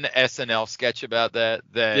SNL sketch about that.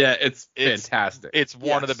 Yeah, it's fantastic. It's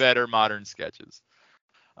one of the better modern sketches.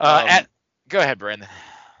 Go ahead, Brandon.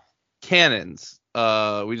 Cannons.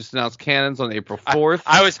 We just announced cannons on April 4th.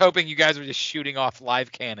 I was hoping you guys were just shooting off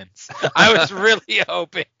live cannons. I was really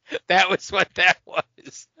hoping that was what that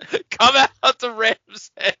was. Come out to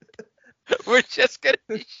Rams Head. We're just going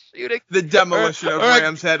to be shooting. The demolition of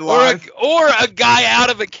Rams Head live. Or a guy out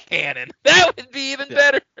of a cannon. That would be even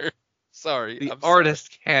better. Sorry. The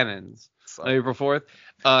artist cannons on April 4th.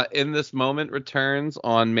 In This Moment returns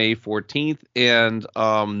on May 14th. And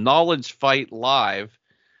Knowledge Fight Live.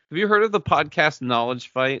 Have you heard of the podcast Knowledge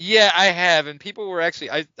Fight? Yeah, I have, and people were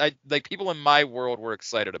actually, I like people in my world were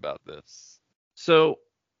excited about this. So,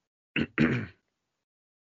 this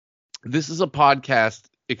is a podcast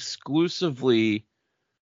exclusively.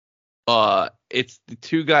 It's the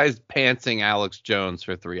two guys pantsing Alex Jones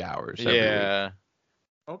for 3 hours. Every week.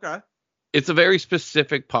 Okay. It's a very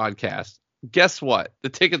specific podcast. Guess what? The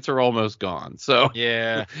tickets are almost gone. So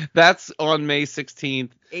yeah, that's on May 16th.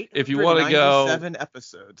 If you want to go, 7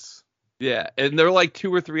 episodes. Yeah, and they're like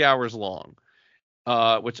 2 or 3 hours long,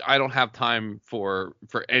 which I don't have time for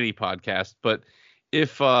any podcast. But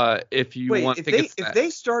if you want tickets, if they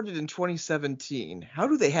started in 2017, how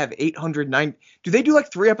do they have 809? Do they do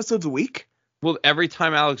like 3 episodes a week? Well, every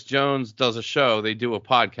time Alex Jones does a show, they do a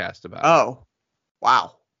podcast about it. Oh,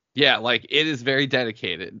 wow. Yeah, like it is very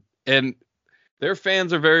dedicated, and their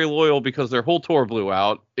fans are very loyal because their whole tour blew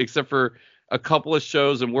out, except for a couple of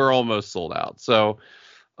shows, and we're almost sold out. So,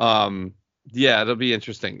 yeah, it'll be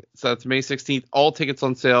interesting. So that's May 16th. All tickets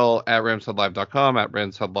on sale at ramsheadlive.com, at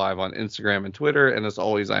ramsheadlive on Instagram and Twitter. And as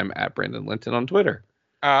always, I'm at Brandon Linton on Twitter.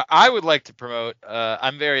 I would like to promote,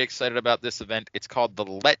 I'm very excited about this event. It's called the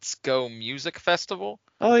Let's Go Music Festival.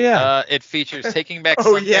 Oh, yeah. It features Taking Back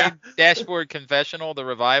Sunday, Dashboard Confessional, The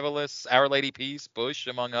Revivalists, Our Lady Peace, Bush,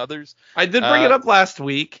 among others. I did bring it up last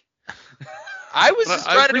week. I was just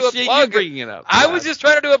trying to do a plug. Bringing it up. I was just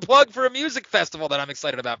trying to do a plug for a music festival that I'm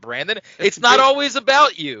excited about, Brandon. It's not always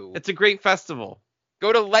about you. It's a great festival.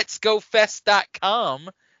 Go to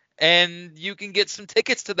letsgofest.com and you can get some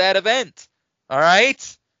tickets to that event. All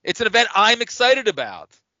right? It's an event I'm excited about.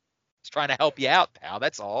 Just trying to help you out, pal.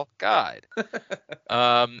 That's all. God.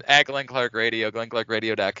 At Glenn Clark Radio,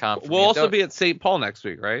 glennclarkradio.com. We'll also be at St. Paul next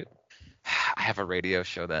week, right? I have a radio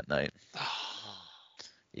show that night.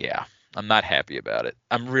 Yeah, I'm not happy about it.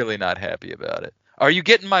 I'm really not happy about it. Are you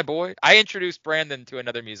getting my boy? I introduced Brandon to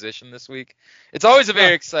another musician this week. It's always a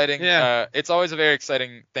very exciting. Yeah. It's always a very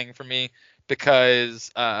exciting thing for me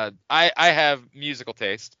because I have musical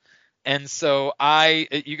taste, and so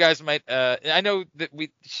you guys might I know that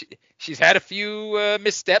she's had a few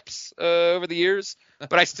missteps over the years,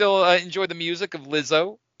 but I still enjoy the music of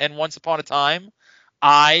Lizzo. And Once Upon a Time,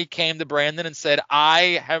 I came to Brandon and said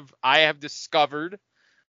I have discovered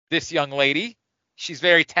this young lady. She's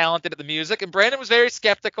very talented at the music. And Brandon was very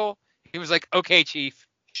skeptical. He was like, okay, Chief,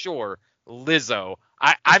 sure, Lizzo.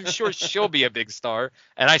 I'm sure she'll be a big star.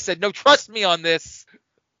 And I said, no, trust me on this.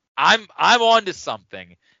 I'm on to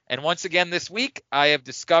something. And once again this week, I have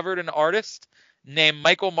discovered an artist named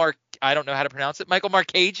I don't know how to pronounce it. Michael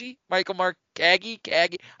Marcagi? Michael Marcagi?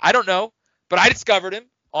 Caggy? I don't know. But I discovered him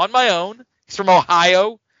on my own. He's from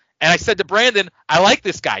Ohio. And I said to Brandon, I like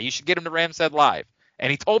this guy. You should get him to Rams Head Live.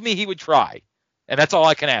 And he told me he would try. And that's all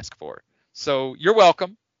I can ask for. So you're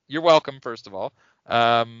welcome. You're welcome, first of all,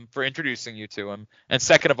 for introducing you to him. And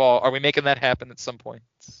second of all, are we making that happen at some point?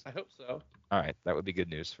 I hope so. All right. That would be good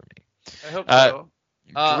news for me. I hope so.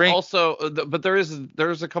 Drink. Also, but there's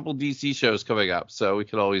a couple DC shows coming up, so we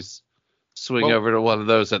could always swing over to one of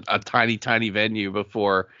those at a tiny venue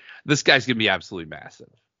before. This guy's gonna be absolutely massive.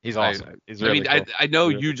 He's awesome. I mean, I know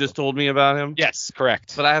you just told me about him. Yes,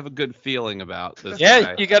 correct. But I have a good feeling about this Yeah,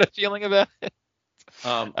 guy. you got a feeling about it?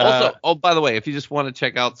 Also, by the way, if you just want to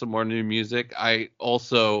check out some more new music, I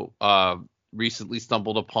also recently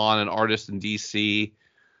stumbled upon an artist in DC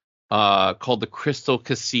called the Crystal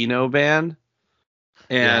Casino Band.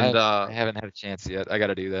 And I haven't had a chance yet. I got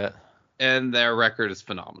to do that. And their record is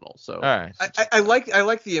phenomenal. So all right. I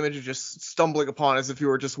like the image of just stumbling upon as if you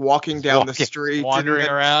were just walking down the street, wandering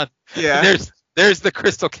around. Yeah. There's the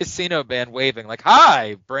Crystal Casino Band waving like,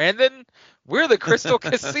 "Hi, Brandon. We're the Crystal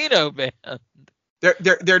Casino Band."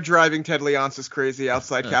 They're driving Ted Leonsis crazy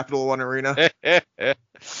outside Capital One Arena.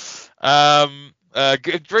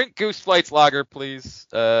 Drink Goose Flight's lager, please.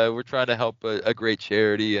 We're trying to help a great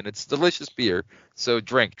charity, and it's delicious beer. So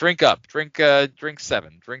drink up, drink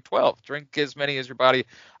 7, drink 12, drink as many as your body.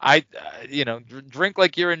 Drink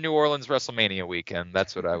like you're in New Orleans WrestleMania weekend.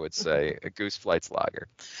 That's what I would say. A Goose Flight's lager.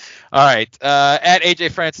 All right. At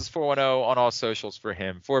AJ Francis 410 on all socials for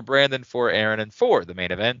him, for Brandon, for Aaron, and for the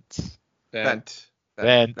main event. Vent.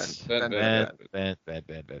 AJ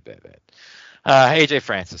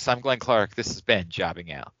Francis, I'm Glenn Clark. This has been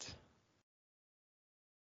Jobbing Out.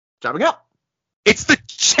 Jobbing Out. It's the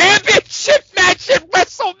championship match at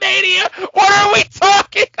WrestleMania. What are we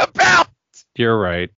talking about? You're right.